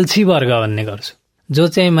चाहिँ अल्छी वर्ग भन्ने गर्छु, जो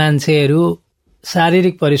चाहिँ मान्छेहरू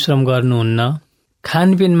शारीरिक परिश्रम गर्नुहुन्न,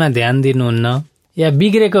 खानपिनमा ध्यान दिनुहुन्न, या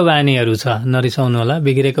बिग्रेको बानीहरू छ। नरिसाउनु होला,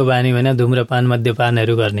 बिग्रेको बानी भने धुम्रपान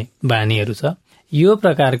मद्यपानहरू गर्ने बानीहरू छ। यो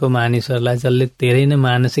प्रकारको मानिसहरूलाई जसले धेरै नै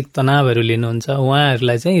मानसिक तनावहरू लिनुहुन्छ,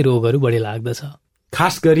 उहाँहरूलाई चाहिँ रोगहरू बढी लाग्दछ।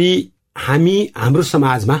 खास गरी हाम्रो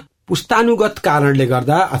समाजमा पुस्तानुगत कारणले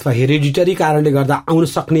गर्दा अथवा हेरिडिटरी कारणले गर्दा आउन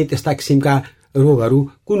सक्ने त्यस्ता किसिमका रोगहरू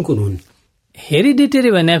कुन कुन हुन्?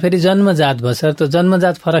 हेरिडिटरी भने फेरि जन्मजात भयो सर, त्यो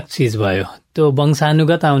जन्मजात फरक चिज भयो, त्यो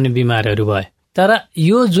वंशानुगत आउने बिमारहरू भयो। तर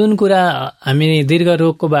यो जुन कुरा हामी दीर्घ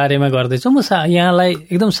रोगको बारेमा गर्दैछौँ, म यहाँलाई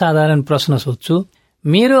एकदम साधारण प्रश्न सोध्छु,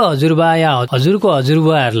 मेरो हजुरबा या हजुरको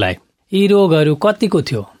हजुरबुवाहरूलाई यी रोगहरू कतिको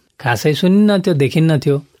थियो? खासै सुनिन्न थियो, देखिन्न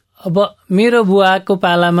थियो। अब मेरो बुवाको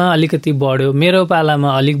पालामा अलिकति बढ्यो, मेरो पालामा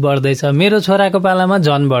अलिक बढ्दैछ, मेरो छोराको पालामा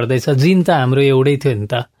झन बढ्दैछ। जिन त हाम्रो एउटै थियो नि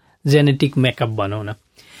त, जेनेटिक मेकअप भनौँ न।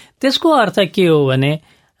 त्यसको अर्थ के हो भने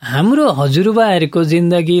हाम्रो हजुरबाहरूको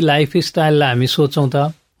जिन्दगी लाइफ स्टाइललाई हामी सोचौँ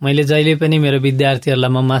त। मैले जहिले पनि मेरो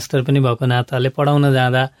विद्यार्थीहरूलाई, म मास्टर पनि भएको नाताले पढाउन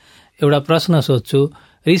जाँदा एउटा प्रश्न सोध्छु,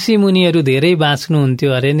 ऋषि मुनिहरू धेरै बाँच्नुहुन्थ्यो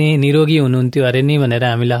अरे नि, निरोगी हुनुहुन्थ्यो अरे नि भनेर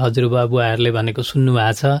हामीलाई हजुरबा बुवाहरूले भनेको सुन्नु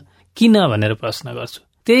भएको छ किन भनेर प्रश्न गर्छु।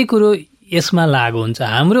 त्यही कुरो यसमा लागु हुन्छ।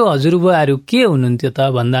 हाम्रो हजुरबुवाहरू के हुनुहुन्थ्यो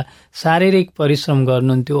त भन्दा शारीरिक परिश्रम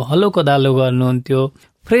गर्नुहुन्थ्यो, हलो कोदालो गर्नुहुन्थ्यो,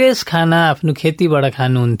 फ्रेस खाना आफ्नो खेतीबाट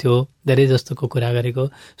खानुहुन्थ्यो, धेरै जस्तोको कुरा गरेको,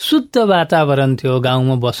 शुद्ध वातावरण थियो,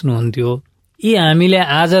 गाउँमा बस्नुहुन्थ्यो। यी हामीले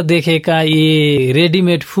आज देखेका यी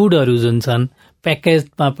रेडिमेड फुडहरू जुन छन्,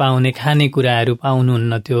 प्याकेजमा पाउने खानेकुराहरू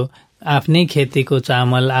पाउनुहुन्न थियो। आफ्नै खेतीको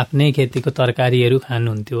चामल, आफ्नै खेतीको तरकारीहरू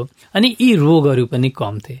खानुहुन्थ्यो। अनि यी रोगहरू पनि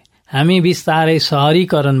कम थिए। हामी बिस्तारै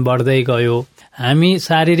शहरीकरण बढ्दै गयो, हामी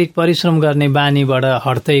शारीरिक परिश्रम गर्ने बानीबाट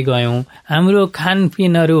हट्दै गयौँ। हाम्रो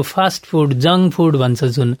खानपिनहरू फास्ट फुड, जङ्क फुड भन्छ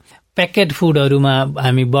जुन, प्याकेट फुडहरूमा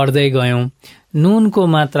हामी बढ्दै गयौँ। नुनको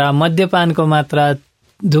मात्रा, मद्यपानको मात्रा,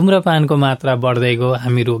 धुम्रपानको मात्रा बढ्दै गयो,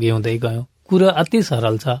 हामी रोगी हुँदै गयौँ। कुरो अति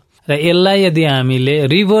सरल छ र यसलाई यदि हामीले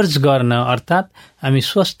रिभर्स गर्न अर्थात् हामी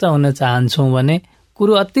स्वस्थ हुन चाहन्छौँ भने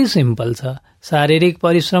कुरो अति सिम्पल छ। शारीरिक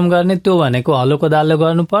परिश्रम गर्ने, त्यो भनेको हलो कोदालो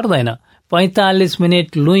गर्नु पर्दैन। 45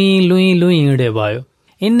 मिनट लुई लुई लुई हिँडे भयो।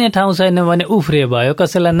 हिँड्ने ठाउँ छैन भने उफ्रे भयो,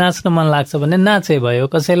 कसैलाई नाच्न मन लाग्छ भने नाचे भयो,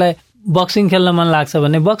 कसैलाई बक्सिङ खेल्न मन लाग्छ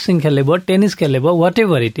भने बक्सिङ खेल्ने भयो, टेनिस खेल्ने भयो, what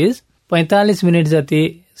ever it is. 45 minute जति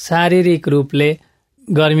शारीरिक रूपले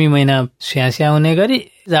गर्मी महिना स्यास्या हुने गरी,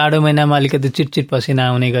 जाडो महिनामा अलिकति चिटचिट पसिना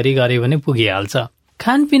आउने गरी गरे भने पुगिहाल्छ।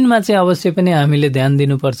 खानपिनमा चाहिँ अवश्य पनि हामीले ध्यान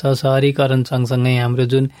दिनुपर्छ। शहरीकरण सँगसँगै हाम्रो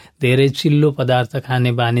जुन धेरै चिल्लो पदार्थ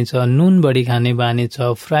खाने बानी छ, नुन बढी खाने बानी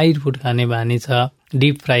छ, फ्राइड फुड खाने बानी छ,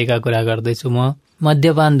 डिप फ्राईका कुरा गर्दैछु म,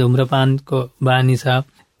 मद्यपान धुम्रपानको बानी छ,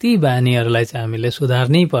 ती बानीहरूलाई चाहिँ हामीले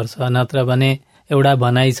सुधार्नै पर्छ। नत्र भने एउटा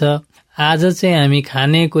भनाइ छ, आज चाहिँ हामी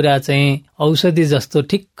खाने कुरा चाहिँ औषधि जस्तो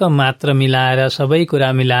ठिक्क मात्र मिलाएर, सबै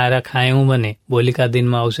कुरा मिलाएर खायौँ भने भोलिका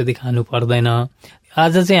दिनमा औषधि खानु पर्दैन।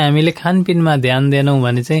 आज चाहिँ हामीले खानपिनमा ध्यान दिएनौँ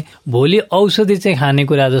भने चाहिँ भोलि औषधि चाहिँ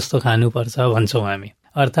खानेकुरा जस्तो खानुपर्छ भन्छौँ हामी।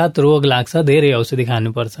 अर्थात् रोग लाग्छ, धेरै औषधि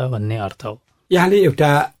खानुपर्छ भन्ने अर्थ हो। यहाँले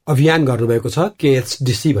एउटा अभियान गर्नुभएको छ,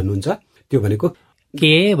 KHDC भन्नुहुन्छ, त्यो भनेको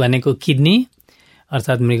के भनेको किडनी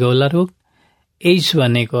अर्थात् मृगौला रोग, H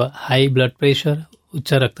भनेको हाई ब्लड प्रेसर,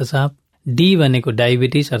 उच्च रक्तचाप, D भनेको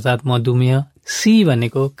डायबिटिस अर्थात् मधुमेह, C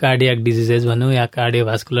भनेको कार्डियाक डिजिजेस भनौँ या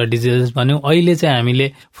कार्डियोभास्कुलर डिजिजेस भनौँ। अहिले चाहिँ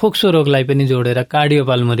हामीले फोक्सो रोगलाई पनि जोडेर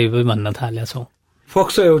कार्डियोपल्मोनरी पनि भन्न थालेका छौँ।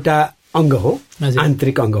 फोक्सो एउटा अङ्ग हो,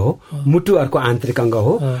 आन्तरिक अङ्ग हो, मुटु अर्को आन्तरिक अङ्ग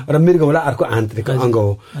हो र मृगौला अर्को आन्तरिक अङ्ग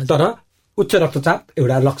हो। तर उच्च रक्तचाप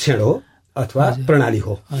एउटा लक्षण हो अथवा प्रणाली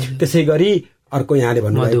हो। त्यसै गरी अर्को यहाँले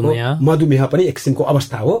भन्नुभएको मधुमेह पनि एक किसिमको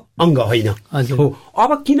अवस्था हो, अङ्ग होइन हो।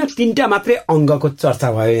 अब किन 3टा मात्रै अङ्गको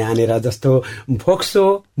चर्चा भयो यहाँनिर, जस्तो फोक्सो,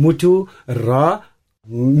 मुटु र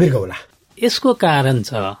मृगौला? यसको कारण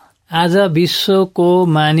छ, आज विश्वको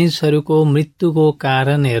मानिसहरूको मृत्युको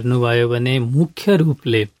कारण हेर्नुभयो भने मुख्य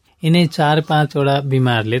रूपले यिनै 4-5 वटा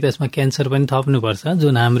बिमारले, त्यसमा क्यान्सर पनि थप्नुपर्छ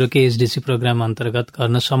जुन हाम्रो केएचडीसी प्रोग्राम अन्तर्गत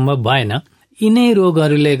गर्न सम्भव भएन। यिनै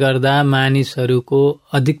रोगहरूले गर्दा मानिसहरूको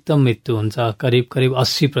अधिकतम मृत्यु हुन्छ, करिब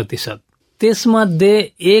 80%। त्यसमध्ये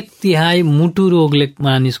 1/3 मुटु रोगले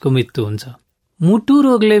मानिसको मृत्यु हुन्छ। मुटु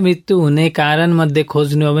रोगले मृत्यु हुने कारण मध्ये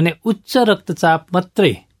खोज्नु हो भने उच्च रक्तचाप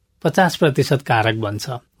मात्रै 50% कारक बन्छ।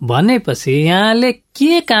 भनेपछि यहाँले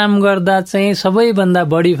के काम गर्दा चाहिँ सबैभन्दा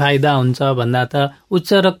बढी फाइदा हुन्छ भन्दा त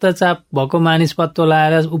उच्च रक्तचाप भएको मानिस पत्तो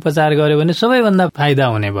लगाएर उपचार गर्यो भने सबैभन्दा फाइदा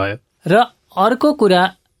हुने भयो। र अर्को कुरा,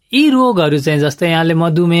 यी रोगहरू चाहिँ जस्तै यहाँले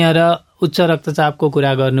मधुमेह र उच्च रक्तचापको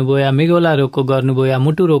कुरा गर्नुभयो, या मृगौला रोगको गर्नुभयो, या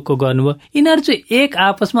मुटु रोगको गर्नुभयो, यिनीहरू चाहिँ एक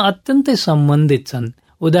आपसमा अत्यन्तै सम्बन्धित छन्।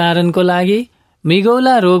 उदाहरणको लागि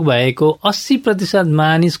मृगौला रोग भएको 80%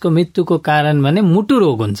 मानिसको मृत्युको कारण भने मुटु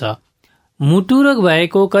रोग हुन्छ। मुटु रोग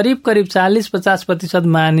भएको करिब 40-50%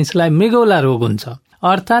 मानिसलाई मृगौला रोग हुन्छ।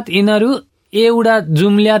 अर्थात् यिनीहरू एउटा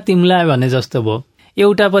जुम्ल्या तिम्ला भने जस्तो भयो,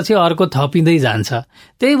 एउटा पछि अर्को थपिँदै जान्छ।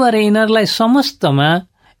 त्यही भएर यिनीहरूलाई समस्तमा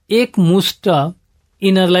एक मुष्ट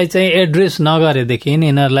यिनीहरूलाई चाहिँ एड्रेस नगरेदेखि,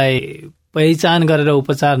 यिनीहरूलाई पहिचान गरेर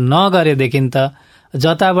उपचार नगरेदेखि त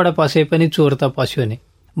जताबाट पसे पनि चोर त पस्यो नि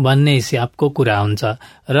भन्ने हिसाबको कुरा हुन्छ।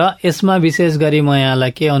 र यसमा विशेष गरी म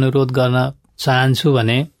यहाँलाई के अनुरोध गर्न चाहन्छु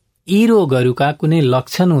भने यी रोगहरूका कुनै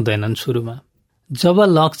लक्षण हुँदैनन् सुरुमा। जब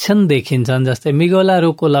लक्षण देखिन्छन्, जस्तै मृगौला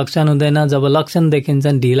रोगको लक्षण हुँदैन, जब लक्षण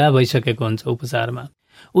देखिन्छन् ढिला भइसकेको हुन्छ उपचारमा।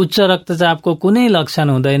 उच्च रक्तचापको कुनै लक्षण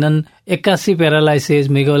हुँदैनन्, 81 प्यारालाइसिस,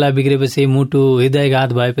 मृगौला बिग्रेपछि मुटु, हृदयघात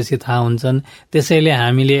भएपछि थाहा हुन्छन्। त्यसैले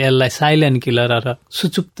हामीले यसलाई साइलेन्ट किलर र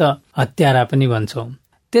सुचुप्त हत्यारा पनि भन्छौँ।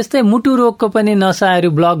 त्यस्तै मुटु रोगको पनि नसाहरू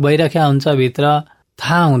ब्लक भइरहेका हुन्छ भित्र,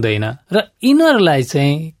 थाहा हुँदैन। र यिनीहरूलाई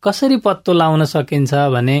चाहिँ कसरी पत्तो लाउन सकिन्छ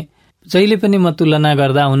भने जहिले पनि म तुलना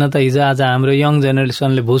गर्दा, हुन त हिजो आज हाम्रो यङ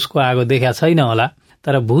जेनेरेसनले भुसको आगो देखा छैन होला,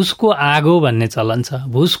 तर भुसको आगो भन्ने चलन छ।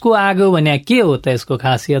 भुसको आगो भने के हो त? यसको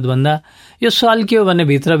खासियत भन्दा यो सल्कियो भने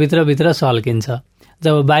भित्र सल्किन्छ।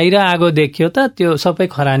 जब बाहिर आगो देखियो त त्यो सबै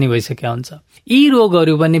खरानी भइसकेका हुन्छ। यी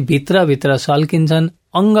रोगहरू पनि भित्र सल्किन्छन्,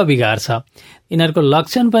 अङ्ग बिगार्छ। यिनीहरूको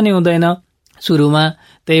लक्षण पनि हुँदैन सुरुमा।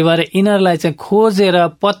 त्यही भएर यिनीहरूलाई चाहिँ खोजेर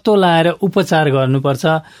पत्तो लगाएर उपचार गर्नुपर्छ।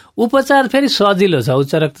 उपचार फेरि सजिलो छ।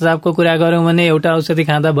 उच्च रक्तचापको कुरा गरौँ भने एउटा औषधि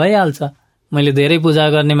खाँदा भइहाल्छ। मैले धेरै पूजा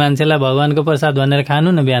गर्ने मान्छेलाई भगवानको प्रसाद भनेर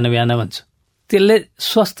खानु न बिहान भन्छु, त्यसले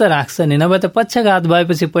स्वस्थ राख्छ नि। नभए त पक्षघात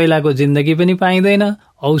भएपछि पहिलाको जिन्दगी पनि पाइँदैन,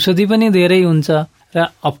 औषधि पनि धेरै हुन्छ, र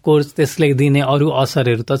अफकोर्स त्यसले दिने अरू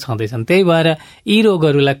असरहरू त छँदैछन्। त्यही भएर यी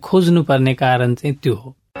रोगहरूलाई खोज्नुपर्ने कारण चाहिँ त्यो हो।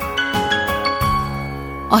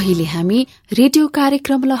 अहिले हामी रेडियो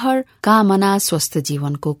कार्यक्रम लहर कामना स्वस्थ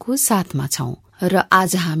जीवनको साथमा छौं र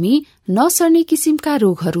आज हामी नसर्ने किसिमका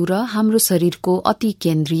रोगहरू र हाम्रो शरीरको अति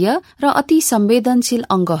केन्द्रीय र अति संवेदनशील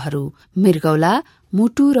अंगहरू मृगौला,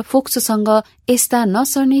 मुटु र फोक्सोसँग यस्ता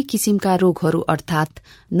नसर्ने किसिमका रोगहरू अर्थात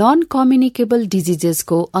नन कम्युनिकेबल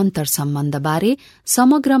डिजिजेसको अन्तर सम्बन्ध बारे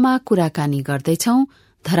समग्रमा कुराकानी गर्दैछौ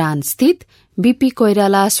धरान स्थित बीपी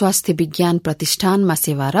कोइराला स्वास्थ्य विज्ञान प्रतिष्ठानमा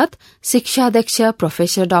सेवारत शिक्षाध्यक्ष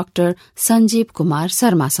प्रोफेसर डाक्टर सञ्जीव कुमार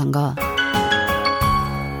शर्मासँग।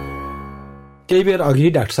 केही बेर अघि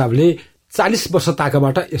डाक्टर साहबले 40 वर्ष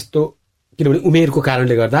ताकाबाट यस्तो, किनभने उमेरको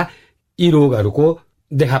कारणले गर्दा यी रोगहरूको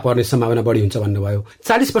देखा पर्ने सम्भावना बढी हुन्छ भन्नुभयो।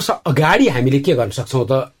 40 वर्ष अगाडि हामीले के गर्न सक्छौं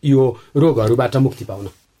त यो रोगहरूबाट मुक्ति पाउन?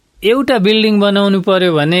 एउटा बिल्डिङ बनाउनु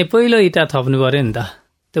पर्यो भने पहिलो इटा थप्नु पर्यो नि त,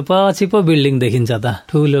 त्यो पछि पो बिल्डिङ देखिन्छ त,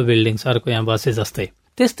 ठूलो बिल्डिङ सरको यहाँ बसे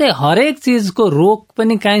जस्तै। त्यस्तै हरेक चिजको रोग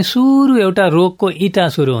पनि काहीँ सुरु एउटा रोगको इटा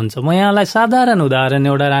सुरु हुन्छ। म यहाँलाई साधारण उदाहरण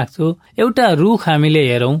एउटा राख्छु। एउटा रुख हामीले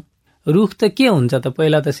हेरौं, रुख त के हुन्छ त,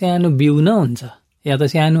 पहिला त सानो बिउ न हुन्छ या त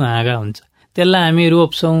सानो हाँगा हुन्छ, त्यसलाई हामी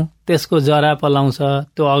रोप्छौं, त्यसको जरा पलाउँछ,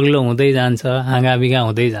 त्यो अग्लो हुँदै जान्छ, हाँगा बिगा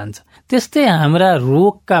हुँदै जान्छ। त्यस्तै हाम्रा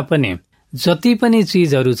रोगका पनि जति पनि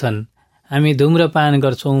चिजहरू छन्, हामी धुम्रपान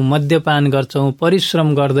गर्छौं, मद्यपान गर्छौं,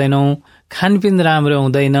 परिश्रम गर्दैनौं, खानपिन राम्रो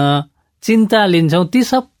हुँदैन, चिन्ता लिन्छौं, ती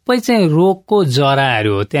सबै चाहिँ रोगको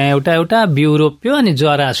जराहरू हो। त्यहाँ एउटा एउटा बिउ रोप्यो अनि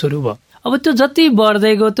जरा सुरु भयो। अब त्यो जति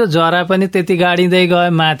बढ्दै गयो त्यो जरा पनि त्यति गाडिँदै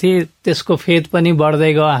गयो, माथि त्यसको फेद पनि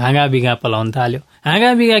बढ्दै गयो, हाँगा बिगा पलाउन थाल्यो।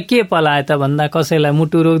 हाँगा बिगा के पलाए त भन्दा कसैलाई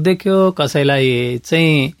मुटु रोग देख्यो, कसैलाई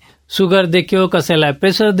चाहिँ सुगर देखियो, कसैलाई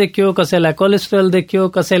प्रेसर देखियो, कसैलाई कोलेस्ट्रोल देखियो,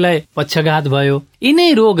 कसैलाई पक्षघात भयो।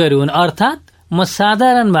 यिनै रोगहरू हुन्। अर्थात् म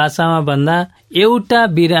साधारण भाषामा भन्दा एउटा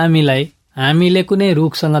बिरामीलाई हामीले कुनै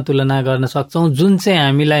रुखसँग तुलना गर्न सक्छौं जुन चाहिँ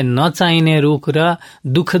हामीलाई नचाहिने रुख र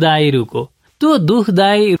दुःखदायी रुख हो। त्यो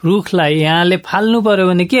दुःखदायी रुखलाई यहाँले फाल्नु पर्यो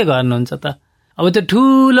भने के गर्नुहुन्छ त? अब त्यो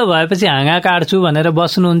ठूलो भएपछि हाँगा काट्छु भनेर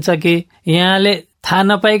बस्नुहुन्छ कि यहाँले थाहा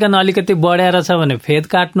नपाइकन अलिकति बढाएर छ भने फेद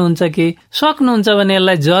काट्नुहुन्छ कि सक्नुहुन्छ भने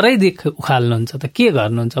यसलाई जरैदेखि उखाल्नुहुन्छ त के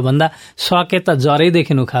गर्नुहुन्छ भन्दा सके त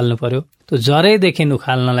जरैदेखि उखाल्नु पर्यो। त्यो जरैदेखि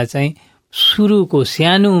उखाल्नलाई चाहिँ सुरुको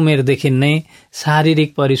सानो उमेरदेखि नै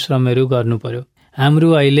शारीरिक परिश्रमहरू गर्नु पर्यो।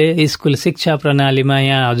 हाम्रो अहिले स्कुल शिक्षा प्रणालीमा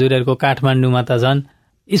यहाँ हजुरहरूको काठमाडौँमा त झन्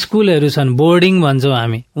स्कुलहरू छन्, बोर्डिङ भन्छौँ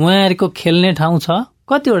हामी। उहाँहरूको खेल्ने ठाउँ छ,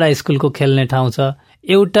 कतिवटा स्कुलको खेल्ने ठाउँ छ।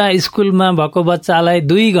 एउटा स्कुलमा भएको बच्चालाई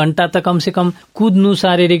 2 घण्टा त कमसे कम कुद्नु,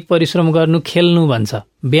 शारीरिक परिश्रम गर्नु, खेल्नु भन्छ।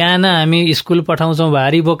 बिहान हामी स्कुल पठाउँछौँ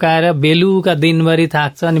भारी बोकाएर, बेलुका दिनभरि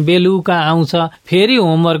थाक्छ अनि बेलुका आउँछ, फेरि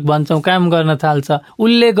होमवर्क भन्छौँ, काम गर्न थाल्छ।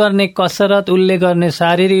 उसले गर्ने कसरत, उसले गर्ने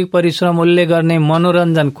शारीरिक परिश्रम, उसले गर्ने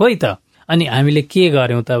मनोरञ्जन खोइ त। अनि हामीले के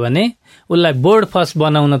गर्यौं त भने उसलाई बोर्ड फर्स्ट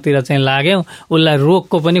बनाउनतिर चाहिँ लाग्यौं, उसलाई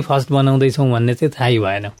रोगको पनि फर्स्ट बनाउँदैछौँ भन्ने चाहिँ थाहै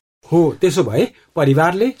भएन। हो, त्यसो भए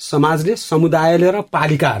परिवारले, समाजले, समुदायले र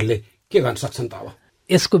पालिकाहरूले के गर्न सक्छन् त? अब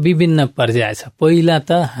यसको विभिन्न पर्याय छ। पहिला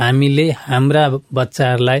त हामीले हाम्रा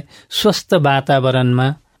बच्चाहरूलाई स्वस्थ वातावरणमा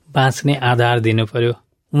बाँच्ने आधार दिनु पर्यो।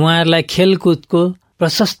 उहाँहरूलाई खेलकुदको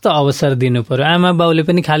प्रशस्त अवसर दिनु पर्यो। आमा बाउले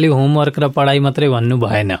पनि खालि होमवर्क र पढाइ मात्रै भन्नु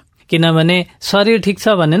भएन, किनभने शरीर ठिक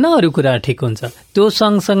छ भने न अरू कुरा ठिक हुन्छ। त्यो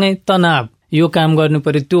सँगसँगै तनाव, यो काम गर्नु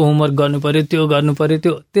पर्यो, त्यो होमवर्क गर्नु पर्यो, त्यो गर्नु पर्यो,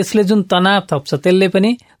 त्यो त्यसले जुन तनाव थप्छ त्यसले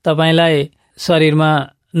पनि तपाईलाई शरीरमा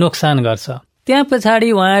नोक्सान गर्छ। त्यहाँ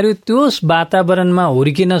पछाडि उहाँहरू त्यो वातावरणमा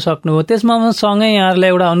हुर्किन सक्नुभयो। त्यसमा म सँगै यहाँहरूलाई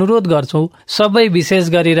एउटा अनुरोध गर्छौं, सबै विशेष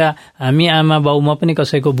गरेर हामी आमा बाउ, म पनि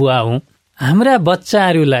कसैको बुवा हुँ, हाम्रा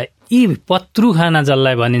बच्चाहरूलाई यी पत्रु खाना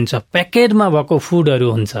जसलाई भनिन्छ, प्याकेटमा भएको फुडहरू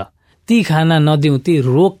हुन्छ, ती खाना नदिउँ। ती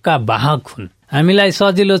रोगका वाहक हुन्। हामीलाई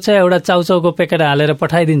सजिलो छ, एउटा चाउचाउको प्याकेट हालेर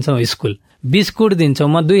पठाइदिन्छौँ स्कुल, बिस्कुट दिन्छौँ।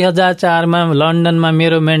 म 2004मा लन्डनमा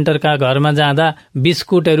मेरो मेन्टरका घरमा जाँदा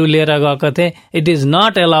बिस्कुटहरू लिएर गएको थिएँ। It is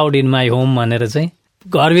not allowed in my home भनेर चाहिँ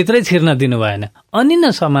घरभित्रै छिर्न दिनु भएन। अनि न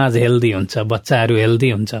समाज हेल्दी हुन्छ, बच्चाहरू हेल्दी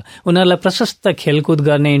हुन्छ। उनीहरूलाई प्रशस्त खेलकुद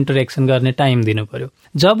गर्ने, इन्टरेक्सन गर्ने टाइम दिनु पर्यो।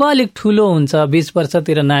 जब अलिक ठुलो हुन्छ, 20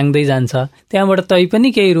 वर्षतिर नाङ्दै जान्छ, त्यहाँबाट तै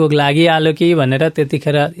पनि केही रोग लागिहाल्यो कि भनेर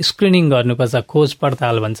त्यतिखेर स्क्रिनिङ गर्नुपर्छ, खोज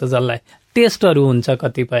पडताल भन्छ जसलाई। टेस्टहरू हुन्छ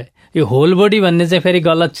कतिपय। यो होल बडी भन्ने चाहिँ फेरि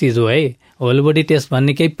गलत चिज हो है। होल बडी टेस्ट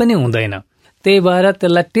भन्ने केही पनि हुँदैन। त्यही भएर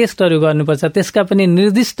त्यसलाई टेस्टहरू गर्नुपर्छ। त्यसका पनि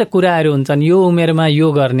निर्दिष्ट कुराहरू हुन्छन्, यो उमेरमा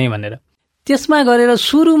यो गर्ने भनेर। त्यसमा गरेर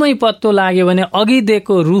सुरुमै पत्तो लाग्यो भने, अघि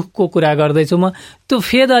दिएको रुखको कुरा गर्दैछु म, त्यो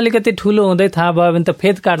फेद अलिकति ठुलो हुँदै थाहा भयो भने त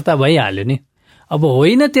फेद काट्दा भइहाल्यो नि। अब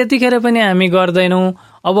होइन त्यतिखेर पनि हामी गर्दैनौँ,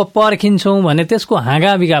 अब पर्खिन्छौँ भने त्यसको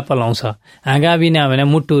हाँगाबिगा पलाउँछ। हाँगाबिना भने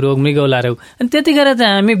मुटु रोग, मृगौला रोग। अनि त्यतिखेर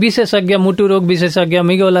चाहिँ हामी विशेषज्ञ, मुटु रोग विशेषज्ञ,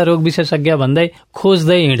 मृगौला रोग विशेषज्ञ भन्दै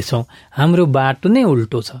खोज्दै हिँड्छौँ। हाम्रो बाटो नै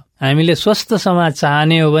उल्टो छ। हामीले स्वस्थ समाज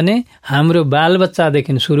चाहने हो भने हाम्रो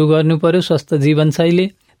बालबच्चादेखि सुरु गर्नु पर्यो स्वस्थ जीवनशैली।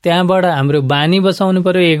 त्यहाँबाट हाम्रो बानी बसाउनु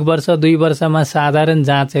पर्यो। 1 वर्ष 2 वर्षमा साधारण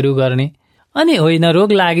जाँचहरू गर्ने। अनि होइन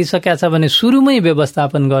रोग लागिसकेका छ भने सुरुमै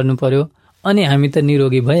व्यवस्थापन गर्नु पर्यो। अनि हामी त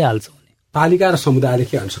निरोगी भइहाल्छौँ। पालिका र समुदायले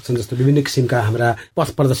के गर्न सक्छन्? जस्तो विभिन्न किसिमका हाम्रा पथ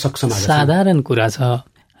प्रदर्शक समाज साधारण कुरा छ।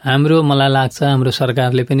 मलाई लाग्छ हाम्रो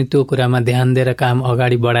सरकारले पनि त्यो कुरामा ध्यान दिएर काम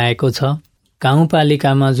अगाडि बढाएको छ।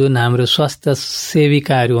 गाउँपालिकामा जुन हाम्रो स्वास्थ्य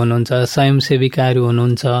सेविकाहरू हुनुहुन्छ, स्वयंसेविकाहरू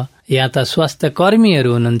हुनुहुन्छ, या त स्वास्थ्य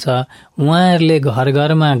कर्मीहरू हुनुहुन्छ, उहाँहरूले घर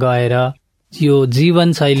घरमा गएर यो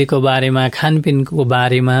जीवनशैलीको बारेमा, खानपिनको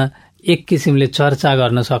बारेमा एक किसिमले चर्चा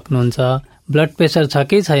गर्न सक्नुहुन्छ। ब्लड प्रेसर छ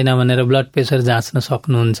कि छैन भनेर ब्लड प्रेसर जाँच्न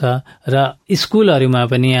सक्नुहुन्छ। र स्कुलहरूमा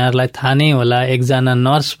पनि यहाँहरूलाई थाहा नै होला, एकजना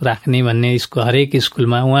नर्स राख्ने भन्ने हरेक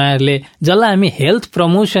स्कुलमा उहाँहरूले जसलाई हामी हेल्थ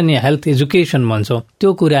प्रमोसन या हेल्थ एजुकेसन भन्छौँ,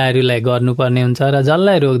 त्यो कुराहरूलाई गर्नुपर्ने हुन्छ। र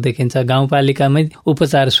जसलाई रोग देखिन्छ गाउँपालिकामै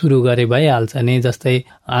उपचार सुरु गरे भइहाल्छ नि। जस्तै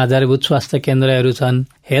आधारभूत स्वास्थ्य केन्द्रहरू छन्,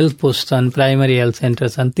 हेल्थ पोस्ट छन्, प्राइमरी हेल्थ सेन्टर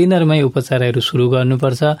छन्, तिनीहरूमै उपचारहरू सुरु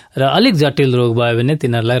गर्नुपर्छ। र अलिक जटिल रोग भयो भने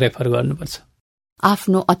तिनीहरूलाई रेफर गर्नुपर्छ।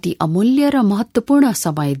 आफ्नो अति अमूल्य र महत्वपूर्ण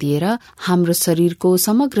समय दिएर हाम्रो शरीरको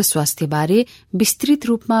समग्र स्वास्थ्यबारे विस्तृत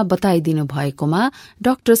रूपमा बताइदिनु भएकोमा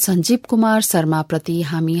डाक्टर सञ्जीव कुमार शर्मा प्रति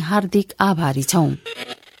हामी हार्दिक आभारी छौं।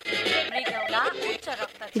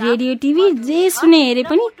 रेडियो टिभी जे सुने हेरे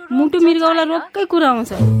पनि मुटु मृगौला रोगकै कुरा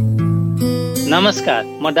आउँछ। नमस्कार,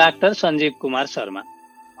 म डाक्टर सञ्जीव कुमार शर्मा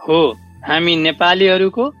हो। हामी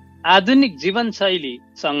नेपालीहरूको आधुनिक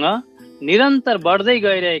जीवनशैलीसँग निरन्तर बढ्दै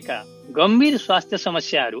गइरहेका गम्भीर स्वास्थ्य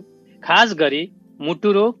समस्याहरू, खास गरी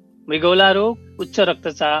मुटु रोग, मृगौला रोग, उच्च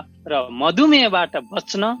रक्तचाप, र मधुमेहबाट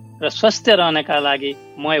बच्न र स्वस्थ रहनका लागि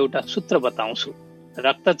म एउटा सूत्र बताउँछु।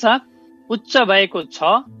 रक्तचाप उच्च भएको छ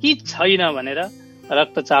कि छैन भनेर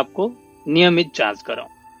रक्तचापको नियमित जाँच गरौँ।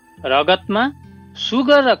 रगतमा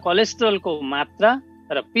सुगर र कोलेस्ट्रोलको मात्रा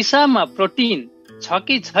र पिसाबमा प्रोटिन छ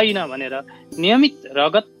कि छैन भनेर नियमित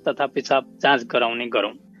रगत तथा पिसाब जाँच गराउने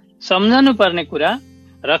गरौँ। सम्झनु पर्ने कुरा,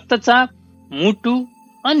 रक्तचाप, मुटु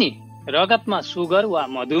अनि रगतमा सुगर वा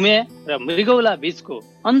मधुमेह र मृगौला बीचको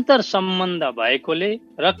अन्तर सम्बन्ध भएकोले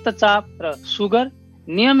रक्तचाप र सुगर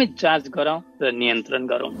नियमित जाँच गरौँ र नियन्त्रण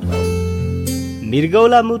गरौँ।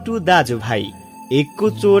 मृगौला मुटु दाजुभाइ, एकको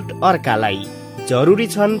चोट अर्कालाई, जरुरी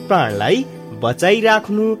छन् प्राणलाई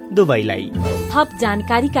बचाइराख्नु दुवैलाई। थप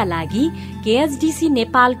जानकारीका लागि केएचडीसी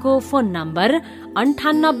नेपालको फोन नम्बर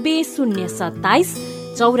 98 027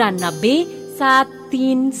 94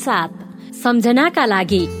 737। सम्झनाका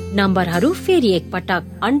लागि नम्बरहरू फेरि एकपटक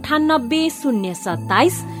 98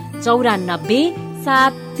 027 94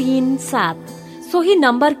 737। सोही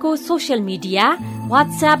नम्बरको social media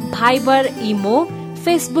WhatsApp, Viber, imo,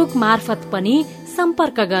 Facebook मार्फत पनि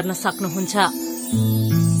सम्पर्क गर्न सक्नुहुन्छ।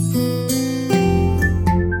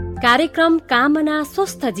 कार्यक्रम कामना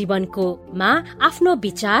स्वस्थ जीवनको मा आफ्नो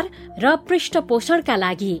विचार र पृष्ठपोषणका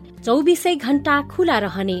लागि 24 घण्टा खुला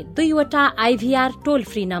रहने 2वटा आइभीआर टोल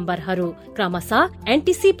फ्री नम्बरहरू क्रमशः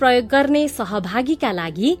एनटीसी प्रयोग गर्ने सहभागीका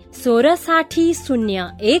लागि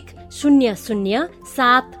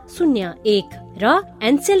 1660100701 र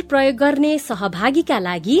एनसेल प्रयोग गर्ने सहभागीका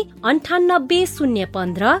लागि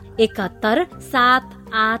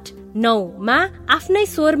 9801178789 मा आफ्नै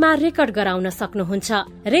स्वरमा रेकर्ड गराउन सक्नुहुन्छ।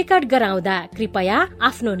 रेकर्ड गराउँदा कृपया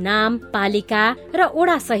आफ्नो नाम, पालिका र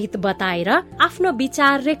ओडा सहित बताएर आफ्नो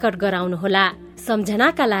विचार रेकर्ड गराउनुहोला।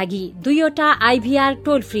 सम्झनाका लागि 2वटा आइभीआर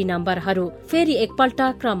टोल फ्री नम्बरहरू फेरि एकपल्ट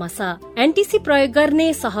क्रमशः एनटीसी प्रयोग गर्ने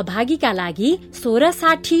सहभागीका लागि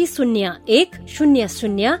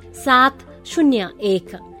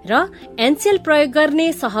 1660100701 र एनसेल प्रयोग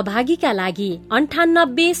गर्ने सहभागीका लागि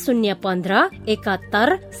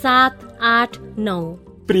 9801178789।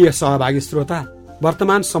 प्रिय सहभागी श्रोता,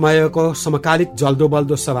 वर्तमान समयको समकालिक जल्दो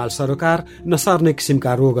बल्दो सवाल सरोकार नसर्ने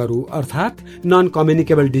किसिमका रोगहरू अर्थात नन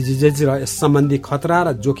कम्युनिकेबल डिजिजेज र यस सम्बन्धी खतरा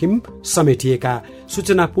र जोखिम समेटिएका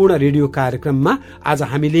सूचनापूर्ण रेडियो कार्यक्रममा आज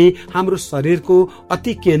हामीले हाम्रो शरीरको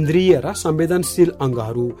अति केन्द्रीय र संवेदनशील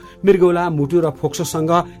अंगहरू मृगौला, मुटु र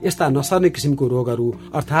फोक्सोसँग यस्ता नसर्ने किसिमको रोगहरू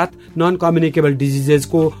अर्थात नन कम्युनिकेबल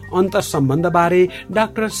डिजिजेजको अन्तर सम्बन्ध बारे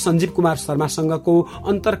डाक्टर सञ्जीव कुमार शर्मासँगको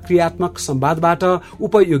अन्तरक्रियात्मक संवादबाट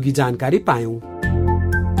उपयोगी जानकारी पायौं।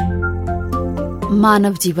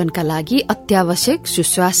 मानव जीवनका लागि अत्यावश्यक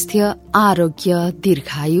सुस्वास्थ्य, आरोग्य,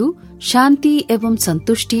 दीर्घायु, शान्ति एवं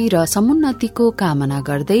सन्तुष्टि र समुन्नतिको कामना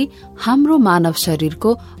गर्दै हाम्रो मानव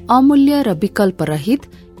शरीरको अमूल्य र विकल्प रहित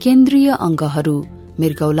केन्द्रीय अंगहरू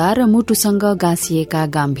मृगौला र मुटुसँग गाँसिएका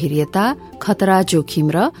गम्भीर्यता, खतरा, जोखिम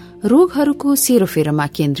र रोगहरूको सेरोफेरोमा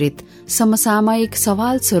केन्द्रित समसामयिक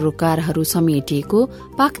सवाल सरोकारहरू समेटिएको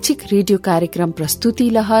पाक्षिक रेडियो कार्यक्रम प्रस्तुति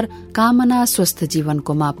लहर कामना स्वस्थ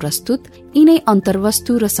जीवनकोमा प्रस्तुत यिनै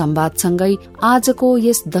अन्तर्वस्तु र संवादसँगै आजको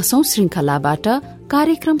यस 10औं श्रृंखलाबाट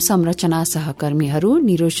कार्यक्रम संरचना सहकर्मीहरू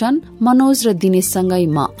निरोशन, मनोज र दिनेशसँगै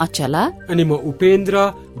म अचला अनि म उपेन्द्र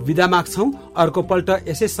विदा माग्छौं। अर्को पल्ट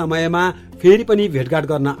यसै समयमा फेरि पनि भेटघाट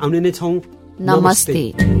गर्न आउने नै छौं।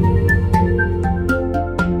 नमस्ते।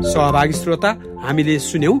 सहभागी श्रोता, हामीले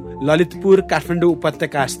सुन्यौं ललितपुर काठमाडौँ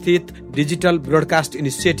उपत्यका स्थित digital broadcast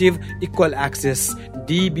initiative equal access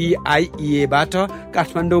DBIEA बाट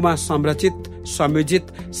काठमाडौँमा संरचित संयोजित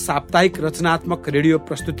साप्ताहिक रचनात्मक रेडियो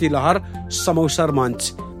प्रस्तुति लहर समौसर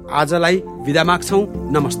मञ्च। आजलाई विदा माग्छौं।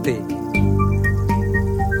 नमस्ते।